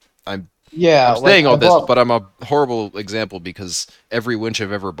 and I'm Yeah, I'm like saying I all this, bought. but I'm a horrible example because every winch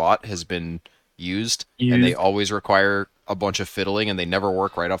I've ever bought has been used, and they always require a bunch of fiddling, and they never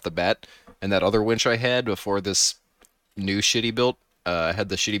work right off the bat. And that other winch I had before this new shitty built, I had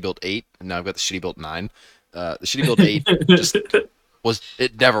the shitty built 8, and now I've got the shitty built 9. The shitty built 8 just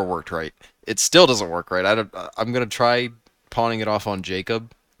it never worked right. It still doesn't work right. I'm gonna try pawning it off on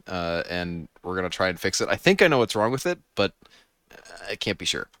Jacob, and we're gonna try and fix it. I think I know what's wrong with it, but I can't be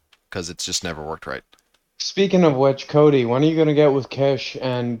sure because it's just never worked right. Speaking of which, Cody, when are you gonna get with Kish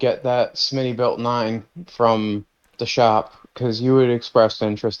and get that Smitty built 9 from the shop? Because you had expressed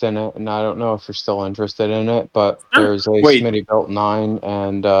interest in it, and I don't know if you're still interested in it, but there's a Wait, Smitty built 9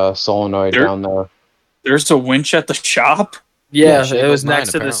 and solenoid there, down there. there's a winch at the shop. Yeah, Shitty it was built 9,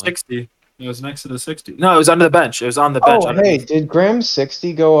 next to the apparently. 60. It was next to the 60. No, it was under the bench. It was on the bench. Oh, hey, underneath. did Graham's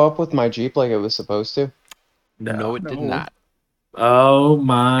 60 go up with my Jeep like it was supposed to? No, it did No. not. Oh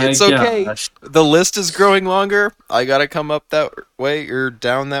my It's okay. gosh. The list is growing longer. I gotta come up that way or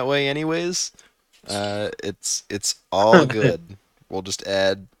down that way, anyways. It's all good. We'll just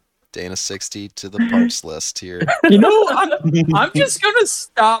add Dana 60 to the parts list here. You know, I'm just gonna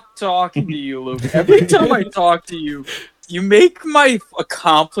stop talking to you, Luke. Every time I talk to you, you make my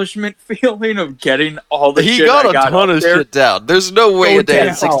accomplishment feeling of getting all the He shit got I a got ton up of there. shit down. There's no way a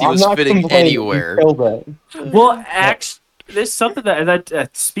Dana 60 I'm was not fitting complaining. You anywhere. killed it. Well, there's something that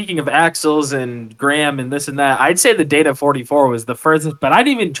speaking of axles and Graham and this and that, I'd say the Data 44 was the furthest, but I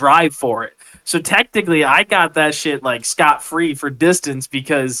didn't even drive for it. So technically, I got that shit like scot free for distance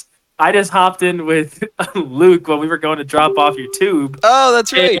because I just hopped in with Luke when we were going to drop off your tube. Oh,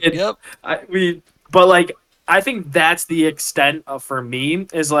 that's right. And Yep. I think that's the extent of for me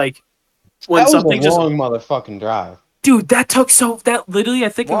is like when That was a something just long motherfucking drive. dude, that literally I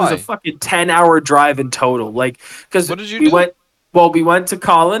think it was a Why? fucking 10-hour drive in total. Like because What did you we do? went to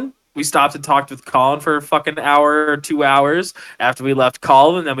Colin We stopped and talked with Colin for a fucking hour or 2 hours. After we left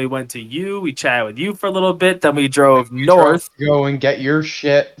Colin, then we went to you. We chatted with you for a little bit. Then we drove north. Go and get your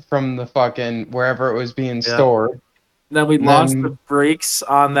shit from the fucking wherever it was being stored. Then we And lost then- the brakes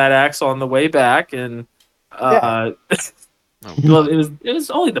on that axle on the way back, and Yeah. well, it was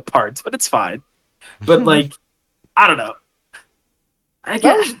only the parts, but it's fine. But like, I don't know. That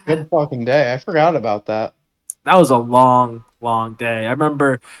was a good fucking day. I forgot about that. That was a long, long day. I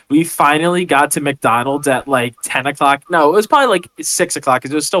remember we finally got to McDonald's at like 10 o'clock. No, it was probably like 6 o'clock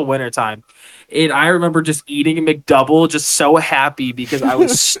because it was still winter time. And I remember just eating a McDouble, just so happy because I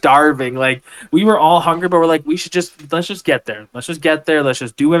was starving. Like, we were all hungry, but we're like, let's just get there. Let's just get there. Let's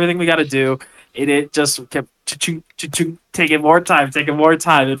just do everything we got to do. And it just kept taking more time.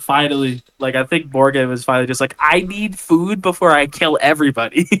 And finally, like, I think Morgan was finally just like, I need food before I kill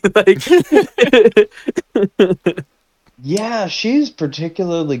everybody. Like, Yeah, she's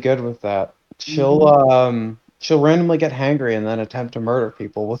particularly good with that. She'll randomly get hangry and then attempt to murder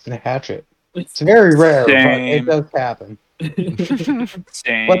people with a hatchet. It's very rare, Same. but it does happen.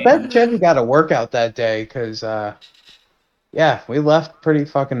 Same. But that Chevy got a workout that day because, yeah, we left pretty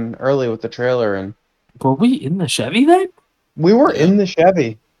fucking early with the trailer and were we in the Chevy then? we were Yeah. in the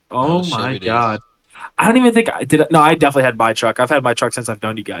Chevy. Oh the my Chevy days. god. I don't even think I did. No, I definitely had my truck. I've had my truck since I've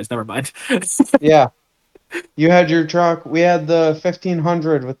known you guys. Never mind. Yeah. You had your truck. We had the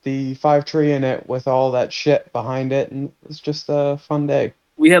 1500 with the 5 tree in it with all that shit behind it. And it was just a fun day.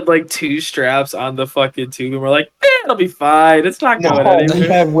 We had like 2 straps on the fucking tube, and we're like, it'll be fine. It's not going No, we anywhere.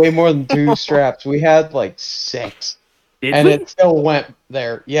 had way more than 2 straps. We had like 6. Did And we? it still went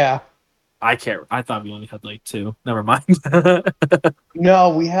there. Yeah. I can't. I thought we only had like 2. Never mind. No,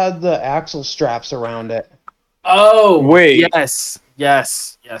 we had the axle straps around it. Oh, Wait. Yes. I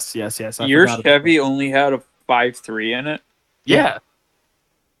Your forgot about Chevy that. only had a 5.3 in it. Yeah.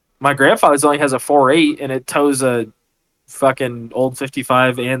 My grandfather's only has a 4.8, and it tows a fucking old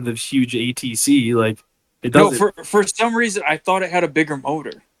 55 and the huge ATC. Like, it No, doesn't. for some reason I thought it had a bigger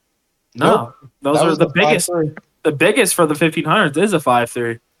motor. No, those That are was the biggest. 5.3. The biggest for the 1500s is a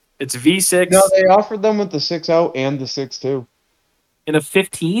 5.3. It's V6 No, they offered them with the 6.0 and the 6.2 in a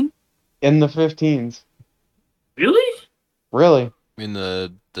 15. in the 15s. Really? Really? In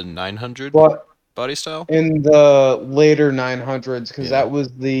the 900 But body style? in the later 900s, because Yeah. that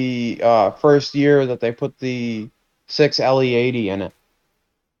was the first year that they put the 6 LE80 in it.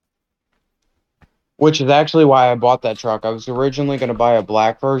 Which is actually why I bought that truck. I was originally going to buy a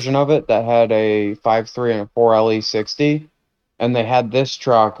black version of it that had a 5.3 and a 4 LE60. And they had this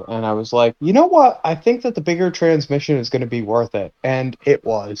truck, and I was like, you know what? I think that the bigger transmission is going to be worth it. And it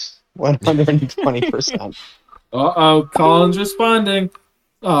was 120%. Uh-oh, Colin's responding.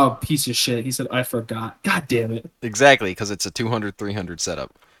 Oh, piece of shit. He said, I forgot. God damn it. Exactly, because it's a 200-300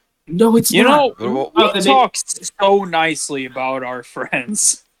 setup. No, it's You not. know, Well, we Oh, they- talk so nicely about our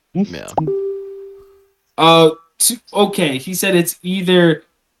friends. Yeah. Okay, he said it's either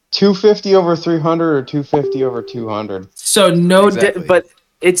 250 over 300 or 250 over 200. so no Exactly. But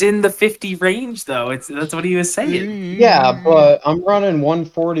it's in the 50 range though. That's what he was saying. Yeah, but I'm running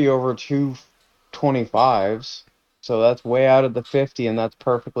 140 over 225s. So that's way out of the 50, and that's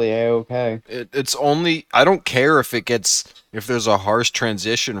perfectly A-okay. It's only I don't care if there's a harsh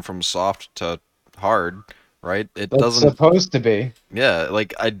transition from soft to hard, right? It That's doesn't. supposed to be. Yeah,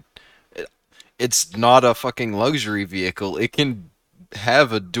 like it's not a fucking luxury vehicle. It can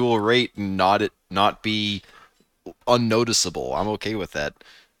have a dual rate and not be unnoticeable. I'm okay with that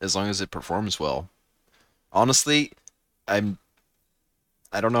as long as it performs well. Honestly, I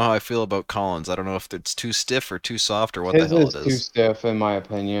don't know how I feel about Collins. I don't know if it's too stiff or too soft or what His the hell is it too is. stiff, in my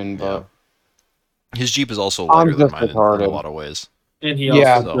opinion, but His Jeep is also Tom's lighter than just mine in a retarded. lot of ways. and he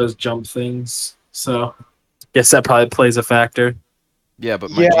Yeah. also does jump things. So Guess that probably plays a factor. Yeah,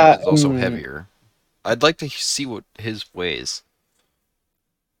 but my Yeah, Jeep is also mm. heavier. I'd like to see what his weighs.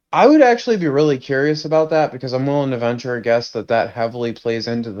 I would actually be really curious about that because I'm willing to venture a guess that that heavily plays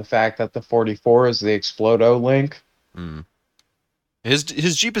into the fact that the 44 is the Explodo link. Hmm. His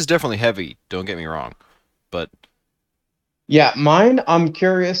Jeep is definitely heavy. Don't get me wrong, but Yeah, mine, I'm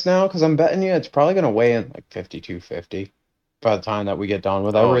curious now because I'm betting you it's probably going to weigh in like 5250 by the time that we get done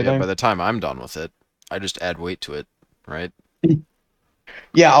with oh everything. yeah, by the time I'm done with it, I just add weight to it, right?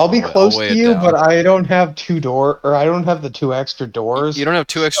 Yeah, I'll be I'll close weigh to it you, down. but I don't have I don't have the 2 extra doors. You don't have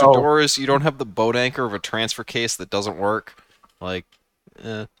 2 extra So- doors. You don't have the boat anchor of a transfer case that doesn't work. Like,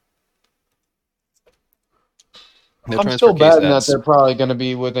 the I'm transfer still case betting that adds- they're probably going to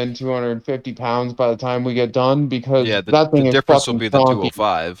be within 250 pounds by the time we get done because yeah, that thing the is difference will fucking be the chunky.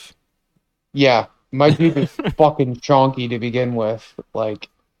 205. Yeah, my Jeep is fucking chunky to begin with. Like,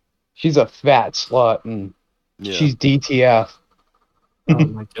 she's a fat slut, and Yeah. she's DTF. Oh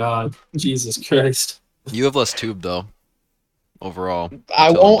my god, Jesus Christ! You have less tube though. Overall. I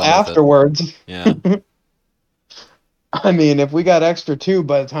until I'm won't done with it. afterwards. Yeah. I mean, if we got extra tube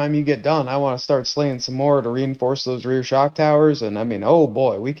by the time you get done, I want to start slaying some more to reinforce those rear shock towers. And I mean, oh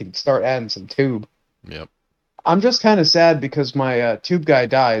boy, we can start adding some tube. Yep. I'm just kind of sad because my tube guy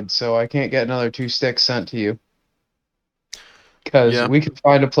died, so I can't get another 2 sticks sent to you. Because Yeah. we could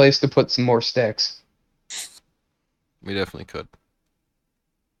find a place to put some more sticks. We definitely could.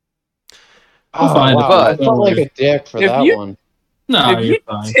 I'll Oh, find it, wow, I but- felt like a dick for If that you- one. No, if you're you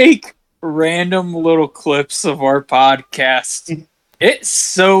fine. take random little clips of our podcast, it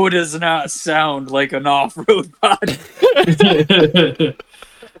so does not sound like an off-road podcast.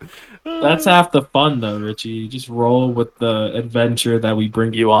 That's half the fun, though, Richie. You just roll with the adventure that we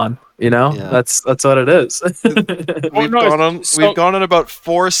bring you on. You know, Yeah. that's what it is. We've no, we've gone on about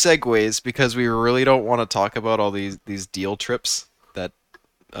 4 segues because we really don't want to talk about all these deal trips that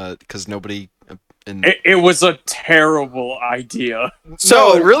because nobody in It was a terrible idea.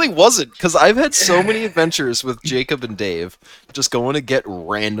 No, it really wasn't, because I've had so many adventures with Jacob and Dave, just going to get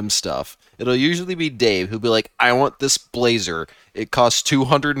random stuff. It'll usually be Dave who'll be like, I want this blazer. It costs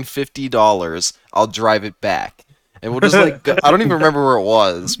 $250. I'll drive it back. And we'll just like, I don't even remember where it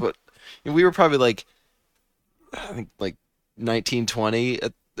was, but we were probably like, I think like 19, 20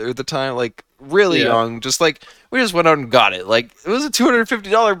 at the time, like really young. Just like, we just went out and got it. Like, it was a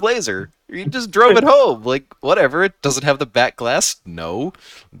 $250 blazer. You just drove it home. Like, whatever. It doesn't have the back glass. No.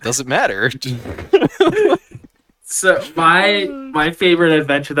 Doesn't matter. So my favorite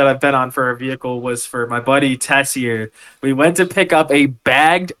adventure that I've been on for a vehicle was for my buddy Tessier. We went to pick up a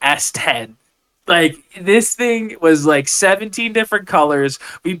bagged S10. Like, this thing was like 17 different colors.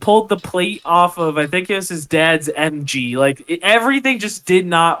 We pulled the plate off of, I think it was his dad's MG. Like, everything just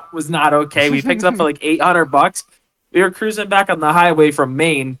was not okay. We picked it up for like $800. We were cruising back on the highway from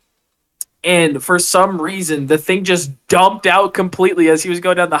Maine. And for some reason, the thing just dumped out completely as he was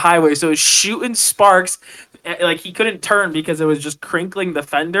going down the highway. So it was shooting sparks. Like, he couldn't turn because it was just crinkling the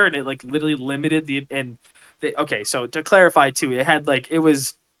fender, and it like literally limited okay, so to clarify too, it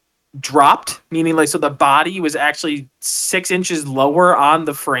was dropped, meaning like, so the body was actually 6 inches lower on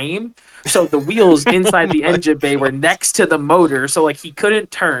the frame. So the wheels inside the engine bay were next to the motor. So like, he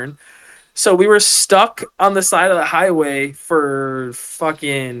couldn't turn. So we were stuck on the side of the highway for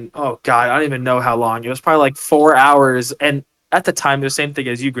fucking, oh God, I don't even know how long. It was probably like 4 hours. And at the time, the same thing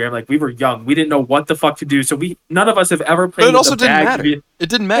as you, Graham. Like, we were young. We didn't know what the fuck to do. So none of us have ever played But it with also a didn't bag. matter. It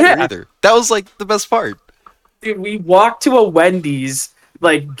didn't matter either. That was like the best part. Dude, we walked to a Wendy's,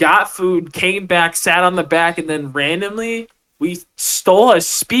 like, got food, came back, sat on the back, and then randomly we stole a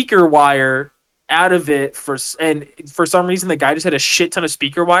speaker wire out of it for some reason the guy just had a shit ton of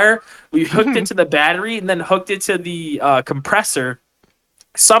speaker wire. We hooked it to the battery and then hooked it to the compressor.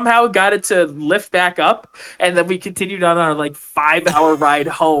 Somehow got it to lift back up, and then we continued on our like 5-hour ride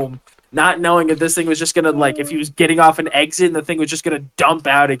home, not knowing if this thing was just gonna, like, if he was getting off an exit and the thing was just gonna dump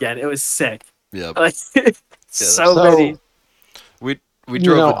out again. It was sick. Yep. Like, So- many. We You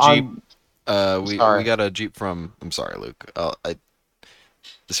drove know, a Jeep. We sorry. got a Jeep from. I'm sorry, Luke.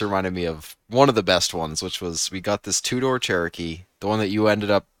 This reminded me of one of the best ones, which was we got this 2-door Cherokee, the one that you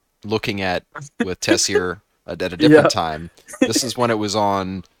ended up looking at with Tessier at a different time. This is when it was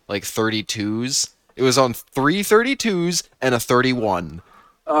on like 32s. It was on 3 32s and a 31.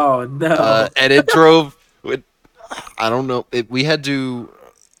 Oh no. And it drove. I don't know. We had to.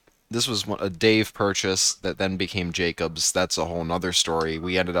 This was a Dave purchase that then became Jacob's. That's a whole nother story.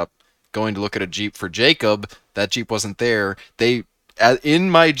 We ended up going to look at a Jeep for Jacob. That Jeep wasn't there. In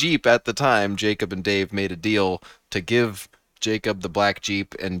my Jeep at the time, Jacob and Dave made a deal to give Jacob the black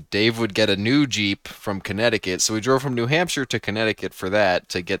Jeep, and Dave would get a new Jeep from Connecticut. So we drove from New Hampshire to Connecticut for that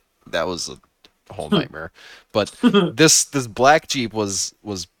to get. That was a whole nightmare. But this black Jeep was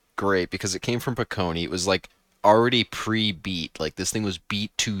great because it came from Peconi. It was like already pre-beat. Like, this thing was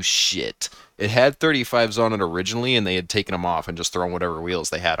beat to shit. It had 35s on it originally, and they had taken them off and just thrown whatever wheels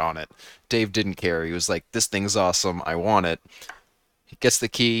they had on it. Dave didn't care. He was like, this thing's awesome. I want it. He gets the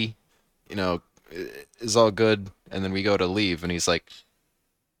key, is all good, and then we go to leave, and he's like,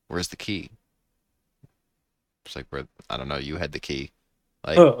 where's the key? It's like, I don't know, you had the key.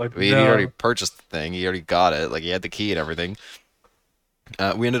 Like, he already purchased the thing. He already got it. Like, he had the key and everything.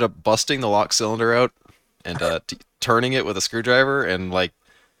 We ended up busting the lock cylinder out and turning it with a screwdriver, and like,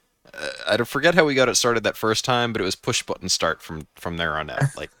 I don't forget how we got it started that first time, but it was push button start from there on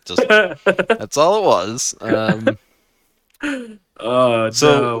out. Like, just that's all it was. Oh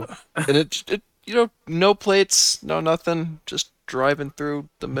So- no. And it no plates, no nothing, just driving through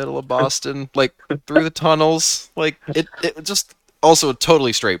the middle of Boston, like through the tunnels. Like it just also a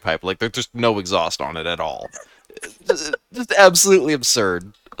totally straight pipe. Like there's just no exhaust on it at all. Just absolutely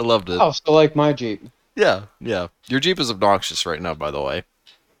absurd. I loved it. Oh, so like my Jeep. Yeah, yeah. Your Jeep is obnoxious right now, by the way.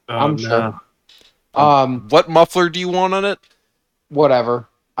 Oh, I'm no. sure. What muffler do you want on it? Whatever.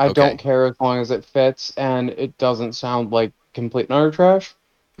 I Okay. don't care as long as it fits and it doesn't sound like complete and utter trash.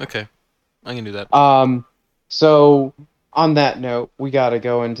 Okay, I can do that. So on that note, we got to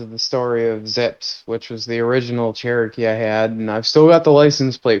go into the story of Zips, which was the original Cherokee I had, and I've still got the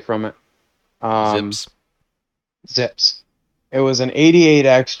license plate from it. Zips. Zips. It was an 88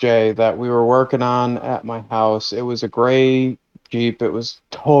 XJ that we were working on at my house. It was a gray Jeep. It was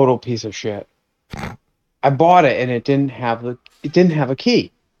total piece of shit. I bought it and it didn't have a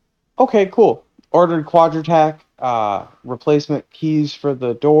key. Okay, cool. Ordered Quadratac, replacement keys for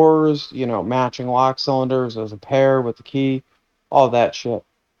the doors, matching lock cylinders as a pair with the key, all that shit.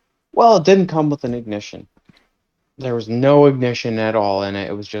 Well, it didn't come with an ignition. There was no ignition at all in it.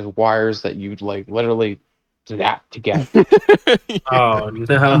 It was just wires that you'd like literally zap to get. Oh,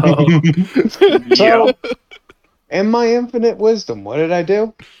 no. So, in my infinite wisdom, what did I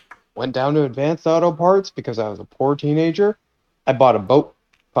do? Went down to Advanced Auto Parts because I was a poor teenager. I bought a boat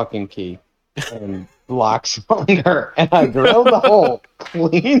fucking key and lock cylinder, and I drilled the hole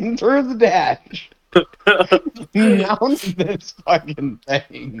clean through the dash. Mounted this fucking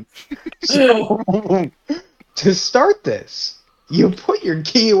thing. So, to start this, you put your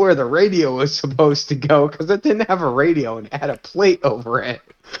key where the radio was supposed to go because it didn't have a radio and it had a plate over it.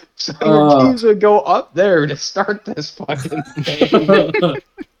 So your keys would go up there to start this fucking thing.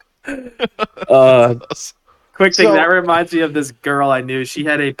 Quick thing, So- that reminds me of this girl I knew. She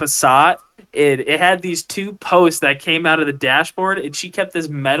had a Passat. It had these two posts that came out of the dashboard, and she kept this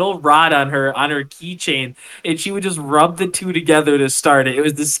metal rod on her keychain, and she would just rub the two together to start it. It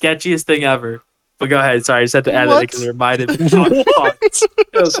was the sketchiest thing ever. But go ahead. Sorry, I just had to add that because it reminded me.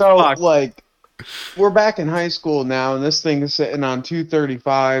 It was So, fucked. like, we're back in high school now, and this thing is sitting on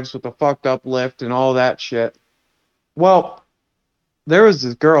 235s with a fucked up lift and all that shit. Well, there was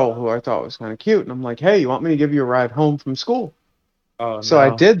this girl who I thought was kind of cute, and I'm like, hey, you want me to give you a ride home from school? Oh, So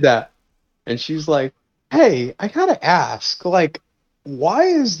I did that. And she's like, hey, I gotta ask, like, why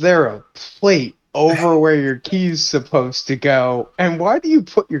is there a plate over where your key's supposed to go? And why do you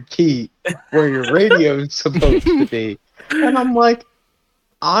put your key where your radio's supposed to be? And I'm like,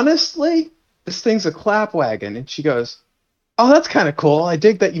 honestly, this thing's a clap wagon. And she goes, oh, that's kind of cool. I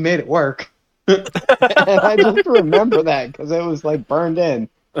dig that you made it work. And I just remember that because it was like burned in.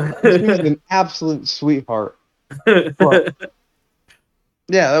 She was an absolute sweetheart. But,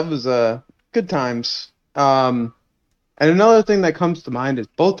 yeah, that was good times. And another thing that comes to mind is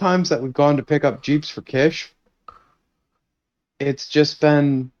both times that we've gone to pick up Jeeps for Kish, it's just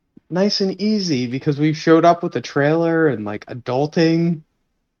been nice and easy because we showed up with a trailer and like adulting.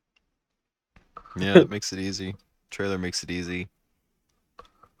 Yeah, it makes it easy. Trailer makes it easy.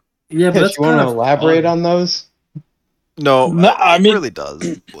 Yeah, but Kish, that's you want kind to of elaborate fun. on those? No, No, I it mean- really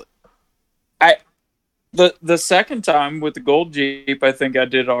does. The second time with the gold Jeep, I think I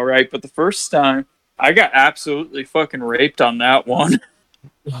did all right, but the first time, I got absolutely fucking raped on that one.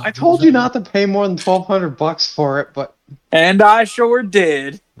 I told you not to pay more than $1,200 for it, but And I sure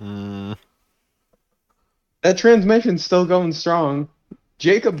did. Mm, that transmission's still going strong.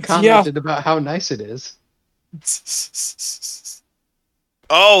 Jacob commented about how nice it is.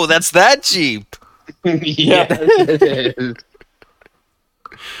 oh, that's that Jeep. Yes, it is.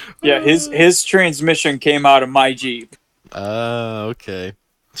 Yeah, his transmission came out of my Jeep. Okay.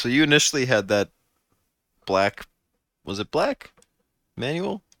 So you initially had that black, was it black?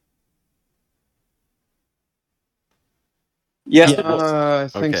 Manual? Yes, Yeah. it was.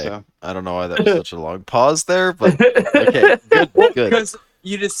 I think Okay. so. I don't know why that was such a long pause there, but okay, good, good. Because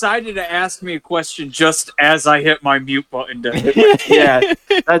you decided to ask me a question just as I hit my mute button. Yeah,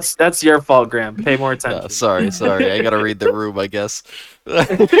 that's your fault, Graham. Pay more attention. Sorry. I gotta read the room, I guess.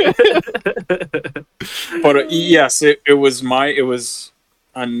 But yes, it was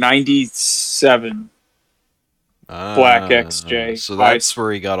a 97. Black XJ. So that's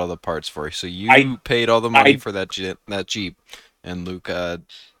where he got all the parts for. So you paid all the money for that Jeep, and Luke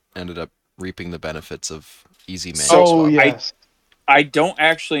ended up reaping the benefits of easy manual So, Oh, swap. yes. I don't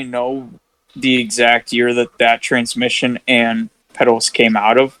actually know the exact year that transmission and pedals came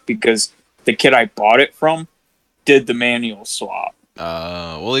out of because the kid I bought it from did the manual swap.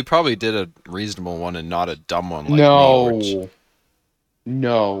 Well, he probably did a reasonable one and not a dumb one like No. me. Which,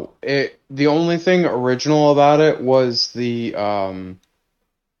 No. The only thing original about it was the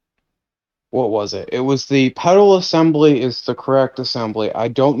what was it? It was the pedal assembly is the correct assembly. I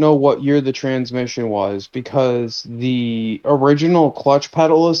don't know what year the transmission was because the original clutch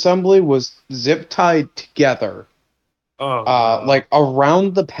pedal assembly was zip tied together, Oh no. like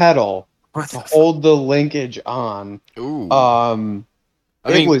around the pedal What to the hold the linkage on. Ooh. Um,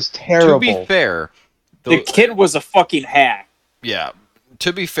 I it mean, was to be terrible. fair, The the kid was a fucking hack. yeah,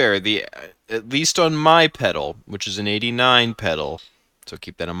 to be fair, the at least on my pedal, which is an 89 pedal, so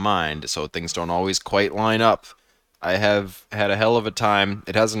keep that in mind. So things don't always quite line up. I have had a hell of a time.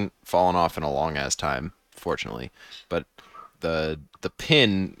 It hasn't fallen off in a long ass time, fortunately, but the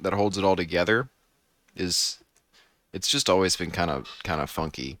pin that holds it all together is it's just always been kind of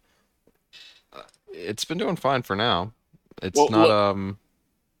funky. It's been doing fine for now. It's Well, not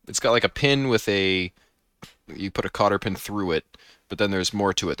it's got like a pin with a you put a cotter pin through it, but then there's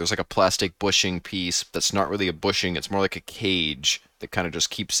more to it. There's like a plastic bushing piece that's not really a bushing, it's more like a cage that kind of just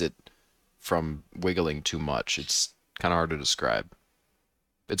keeps it from wiggling too much. It's kind of hard to describe.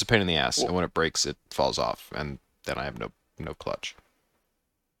 It's a pain in the ass, and when it breaks, it falls off, and then I have no clutch.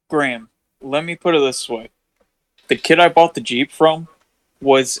 Graham, let me put it this way. The kid I bought the Jeep from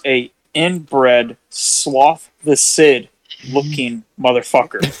was a inbred Sloth the Sid looking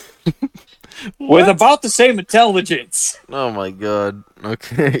motherfucker with about the same intelligence. Oh my god.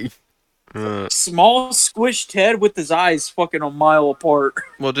 Okay. Small squished head with his eyes fucking a mile apart.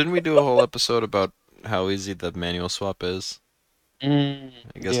 Well, didn't we do a whole episode about how easy the manual swap is? I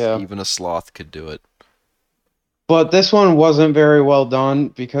guess Yeah. even a sloth could do it. But this one wasn't very well done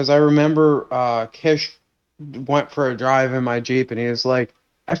because I remember Kish went for a drive in my Jeep and he was like,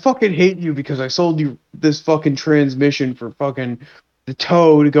 I fucking hate you because I sold you this fucking transmission for fucking the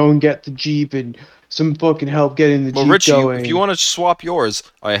tow to go and get the Jeep and some fucking help getting the Well, Jeep Rich, if you going. want to swap yours,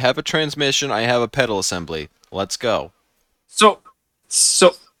 I have a transmission, I have a pedal assembly. Let's go. So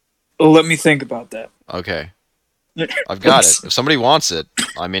let me think about that. Okay. I've got it. If somebody wants it,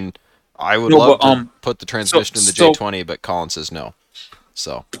 I mean, I would No, love but, to put the transmission in the so- J20, but Colin says no.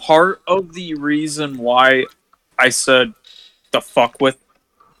 So, Part of the reason why I said the fuck with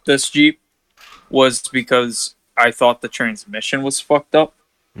this Jeep was because I thought the transmission was fucked up.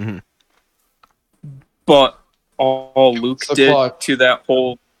 Mhm. But all Luke It's the did clutch. to that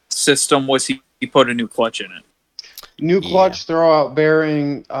whole system was he put a new clutch in it. New Yeah. clutch, throwout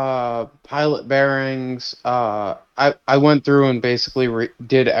bearing, pilot bearings. I went through and basically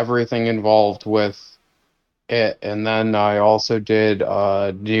did everything involved with it, and then I also did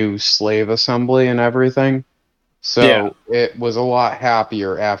new slave assembly and everything. So it was a lot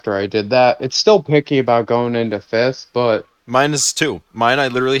happier after I did that. It's still picky about going into fifth, but mine is too. Mine, I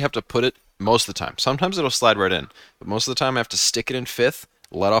literally have to put it most of the time. Sometimes it'll slide right in, but most of the time I have to stick it in fifth,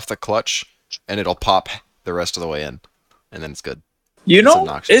 let off the clutch, and it'll pop the rest of the way in, and then it's good. You It's know,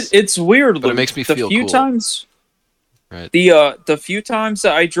 obnoxious. it's weird, But it Luke. makes me the feel few cool. times, Right. the few times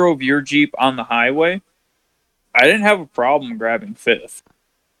that I drove your Jeep on the highway, I didn't have a problem grabbing fifth.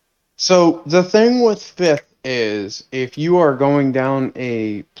 so the thing with fifth is if you are going down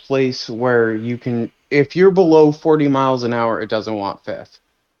a place where you can, if you're below 40 miles an hour, it doesn't want fifth.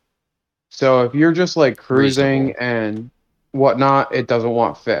 So if you're just like cruising Reasonable. and whatnot, it doesn't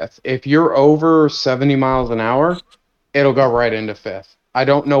want fifth. If you're over 70 miles an hour, it'll go right into fifth. I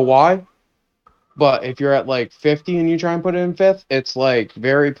don't know why, but if you're at like 50 and you try and put it in fifth, it's like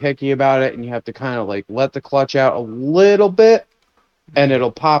very picky about it and you have to kind of like let the clutch out a little bit and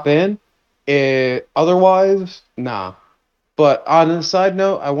it'll pop in. Otherwise, nah. But on a side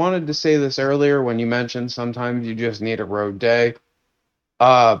note, I wanted to say this earlier when you mentioned sometimes you just need a road day.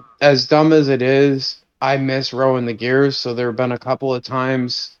 As dumb as it is, I miss rowing the gears. So there have been a couple of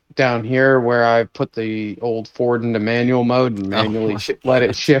times down here where I put the old Ford into manual mode and manually my let it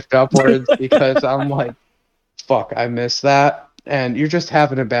God. shift upwards because I'm like, fuck, I miss that. And you're just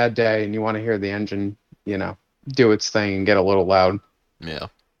having a bad day and you want to hear the engine, do its thing and get a little loud. Yeah.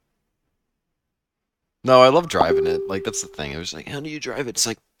 No, I love driving it. Like, that's the thing. It was like, how do you drive it? It's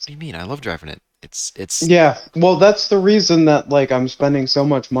like, what do you mean? I love driving it. It's Yeah, well, that's the reason that like I'm spending so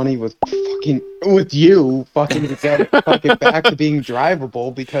much money with you fucking to get it fucking back to being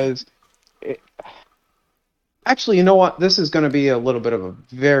drivable because actually, you know what? This is going to be a little bit of a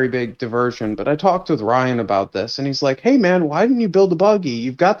very big diversion, but I talked with Ryan about this and he's like, "Hey man, why didn't you build a buggy?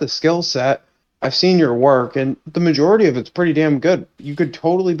 You've got the skill set. I've seen your work and the majority of it's pretty damn good. You could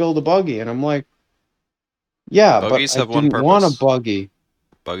totally build a buggy." And I'm like, "Yeah, but buggies I have one didn't want a purpose. buggy.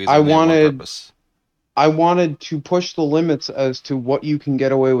 Buggies I only have one wanted purpose. I wanted to push the limits as to what you can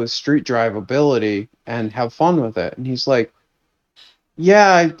get away with street drivability and have fun with it." And he's like,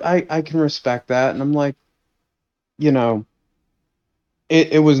 "Yeah, I can respect that." And I'm like, you know,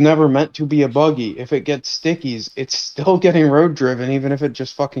 it was never meant to be a buggy. If it gets stickies, it's still getting road driven, even if it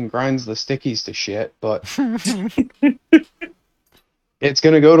just fucking grinds the stickies to shit. But it's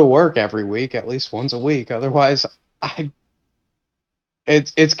gonna go to work every week, at least once a week. Otherwise,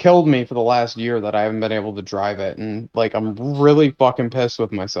 it's killed me for the last year that I haven't been able to drive it, and like I'm really fucking pissed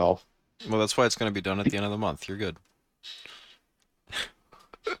with myself. Well, that's why it's going to be done at the end of the month. You're good.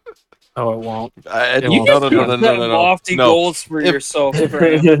 Oh, it won't. You No, just no, no, no, set no, no, no. lofty No. goals for If- yourself,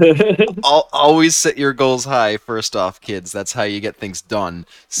 Graham. Always set your goals high. First off, kids, that's how you get things done.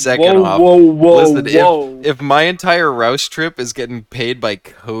 Second Whoa, off, whoa, whoa, listen, whoa. if my entire Roush trip is getting paid by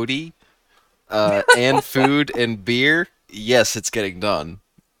Cody, and food and beer, yes, it's getting done.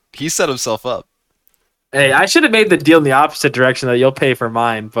 He set himself up. Hey, I should have made the deal in the opposite direction that you'll pay for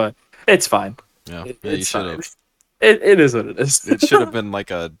mine, but it's fine. Yeah, It- yeah, you it's should fine. have. It is what it is. It should have been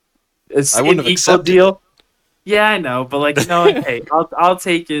like a. It's I wouldn't an have equal accepted deal. Yeah, I know, but like, hey, I'll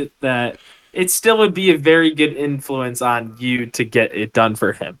take it that it still would be a very good influence on you to get it done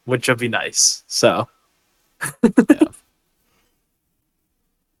for him, which would be nice. So,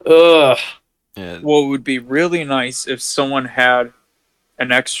 ugh. Yeah, What would be really nice if someone had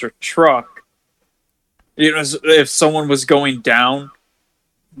an extra truck. You know, if someone was going down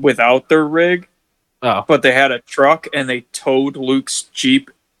without their rig, Oh, but they had a truck and they towed Luke's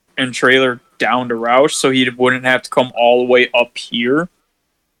Jeep and trailer down to Roush so he wouldn't have to come all the way up here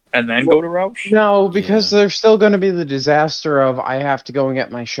and then go to Roush. No, because Yeah. there's still going to be the disaster of I have to go and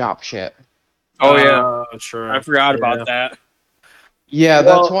get my shop shit. Oh, yeah. Sure. I forgot Yeah. about that. Yeah,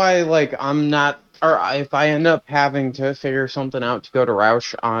 Well- that's why, like, I'm not, or if I end up having to figure something out to go to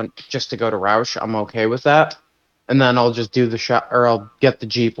Roush just to go to Roush, I'm okay with that. And then I'll just do the shop, or I'll get the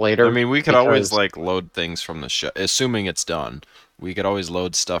Jeep later. I mean, we could always because- like load things from the shop, assuming it's done. We could always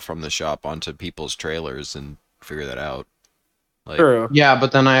load stuff from the shop onto people's trailers and figure that out. Like, True. Yeah,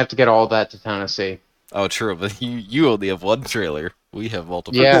 but then I have to get all that to Tennessee. oh, true, but you only have one trailer. We have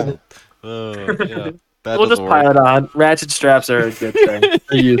multiple. Yeah. Oh, yeah. That We'll just doesn't pile work. it on. Ratchet straps are a good thing.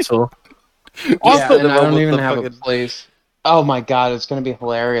 They're useful. Yeah, put and them I up don't with even the have a fucking- place. Oh my god, it's gonna be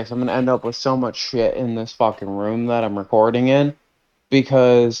hilarious. I'm gonna end up with so much shit in this fucking room that I'm recording in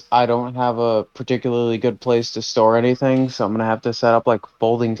because I don't have a particularly good place to store anything. So I'm gonna have to set up like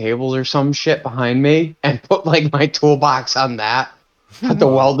folding tables or some shit behind me and put like my toolbox on that. Put the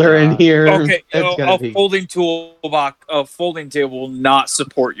welder in here. Okay, It's gonna be. folding table will not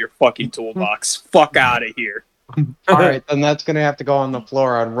support your fucking toolbox. Fuck out of here. All right, then that's gonna have to go on the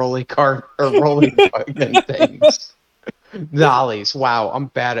floor on rolling cart or rolling fucking things. Dollies. Wow, I'm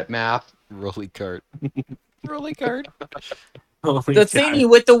bad at math. Rolly cart. Rolly cart. Holy The God. thingy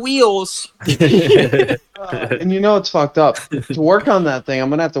with the wheels. And you know it's fucked up. To work on that thing, I'm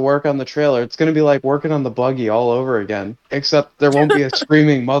gonna have to work on the trailer. It's gonna be like working on the buggy all over again. Except there won't be a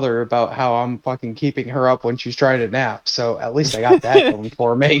screaming mother about how I'm fucking keeping her up when she's trying to nap. So at least I got that going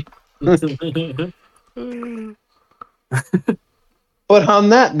for me. But on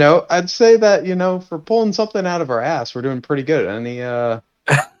that note, I'd say that, you know, for pulling something out of our ass, we're doing pretty good.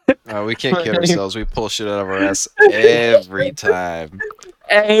 We can't kid ourselves. We pull shit out of our ass every time.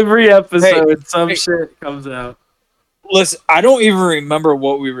 Every episode, some hey. shit comes out. Listen, I don't even remember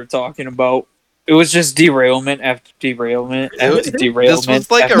what we were talking about. It was just derailment after derailment after derailment. This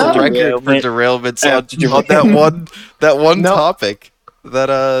was like a after record for derailment. derailments on, after on that one No. topic. That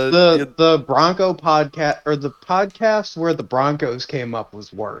The Bronco podcast, or the podcast where the Broncos came up,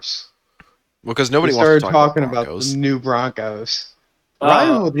 was worse. because nobody We wants to started talk talking about about Broncos. the new Broncos.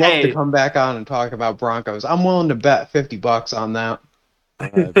 Ryan would love to hey. come back on and talk about Broncos. I'm willing to bet $50 on that. I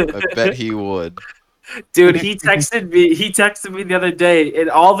bet he would. Dude, he texted me the other day, and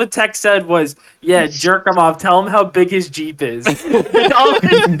all the text said was, "Yeah, jerk him off. Tell him how big his Jeep is." That's all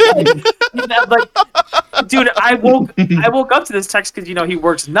it said. And I'm like, dude, I woke up to this text because he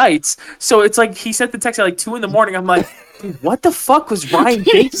works nights, so it's like he sent the text at like 2 a.m. I'm like, dude, what the fuck was Ryan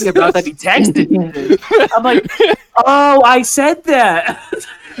thinking about that he texted me? I'm like, oh, I said that.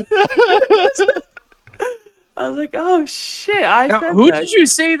 I was like, oh shit, I Now, said who that. did you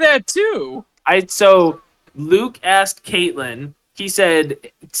say that to? So Luke asked Caitlin. He said,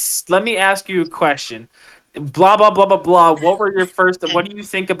 "Let me ask you a question. Blah blah blah blah blah. What were your first? What do you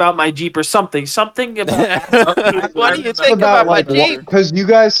think about my Jeep or something? Something about What do you think about my Jeep? Because you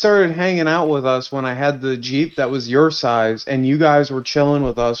guys started hanging out with us when I had the Jeep that was your size, and you guys were chilling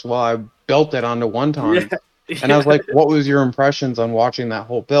with us while I built it onto one ton. And I was like, what was your impressions on watching that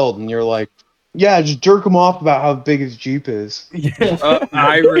whole build? And you're like, yeah, just jerk him off about how big his Jeep is.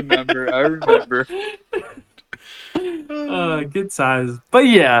 I remember. Good times. But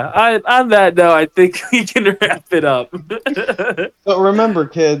yeah, on that note, I think we can wrap it up. But remember,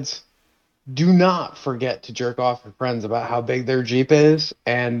 kids, do not forget to jerk off your friends about how big their Jeep is,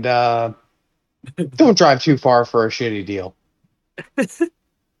 and don't drive too far for a shitty deal.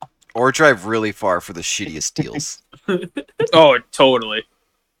 Or drive really far for the shittiest deals. Oh, totally.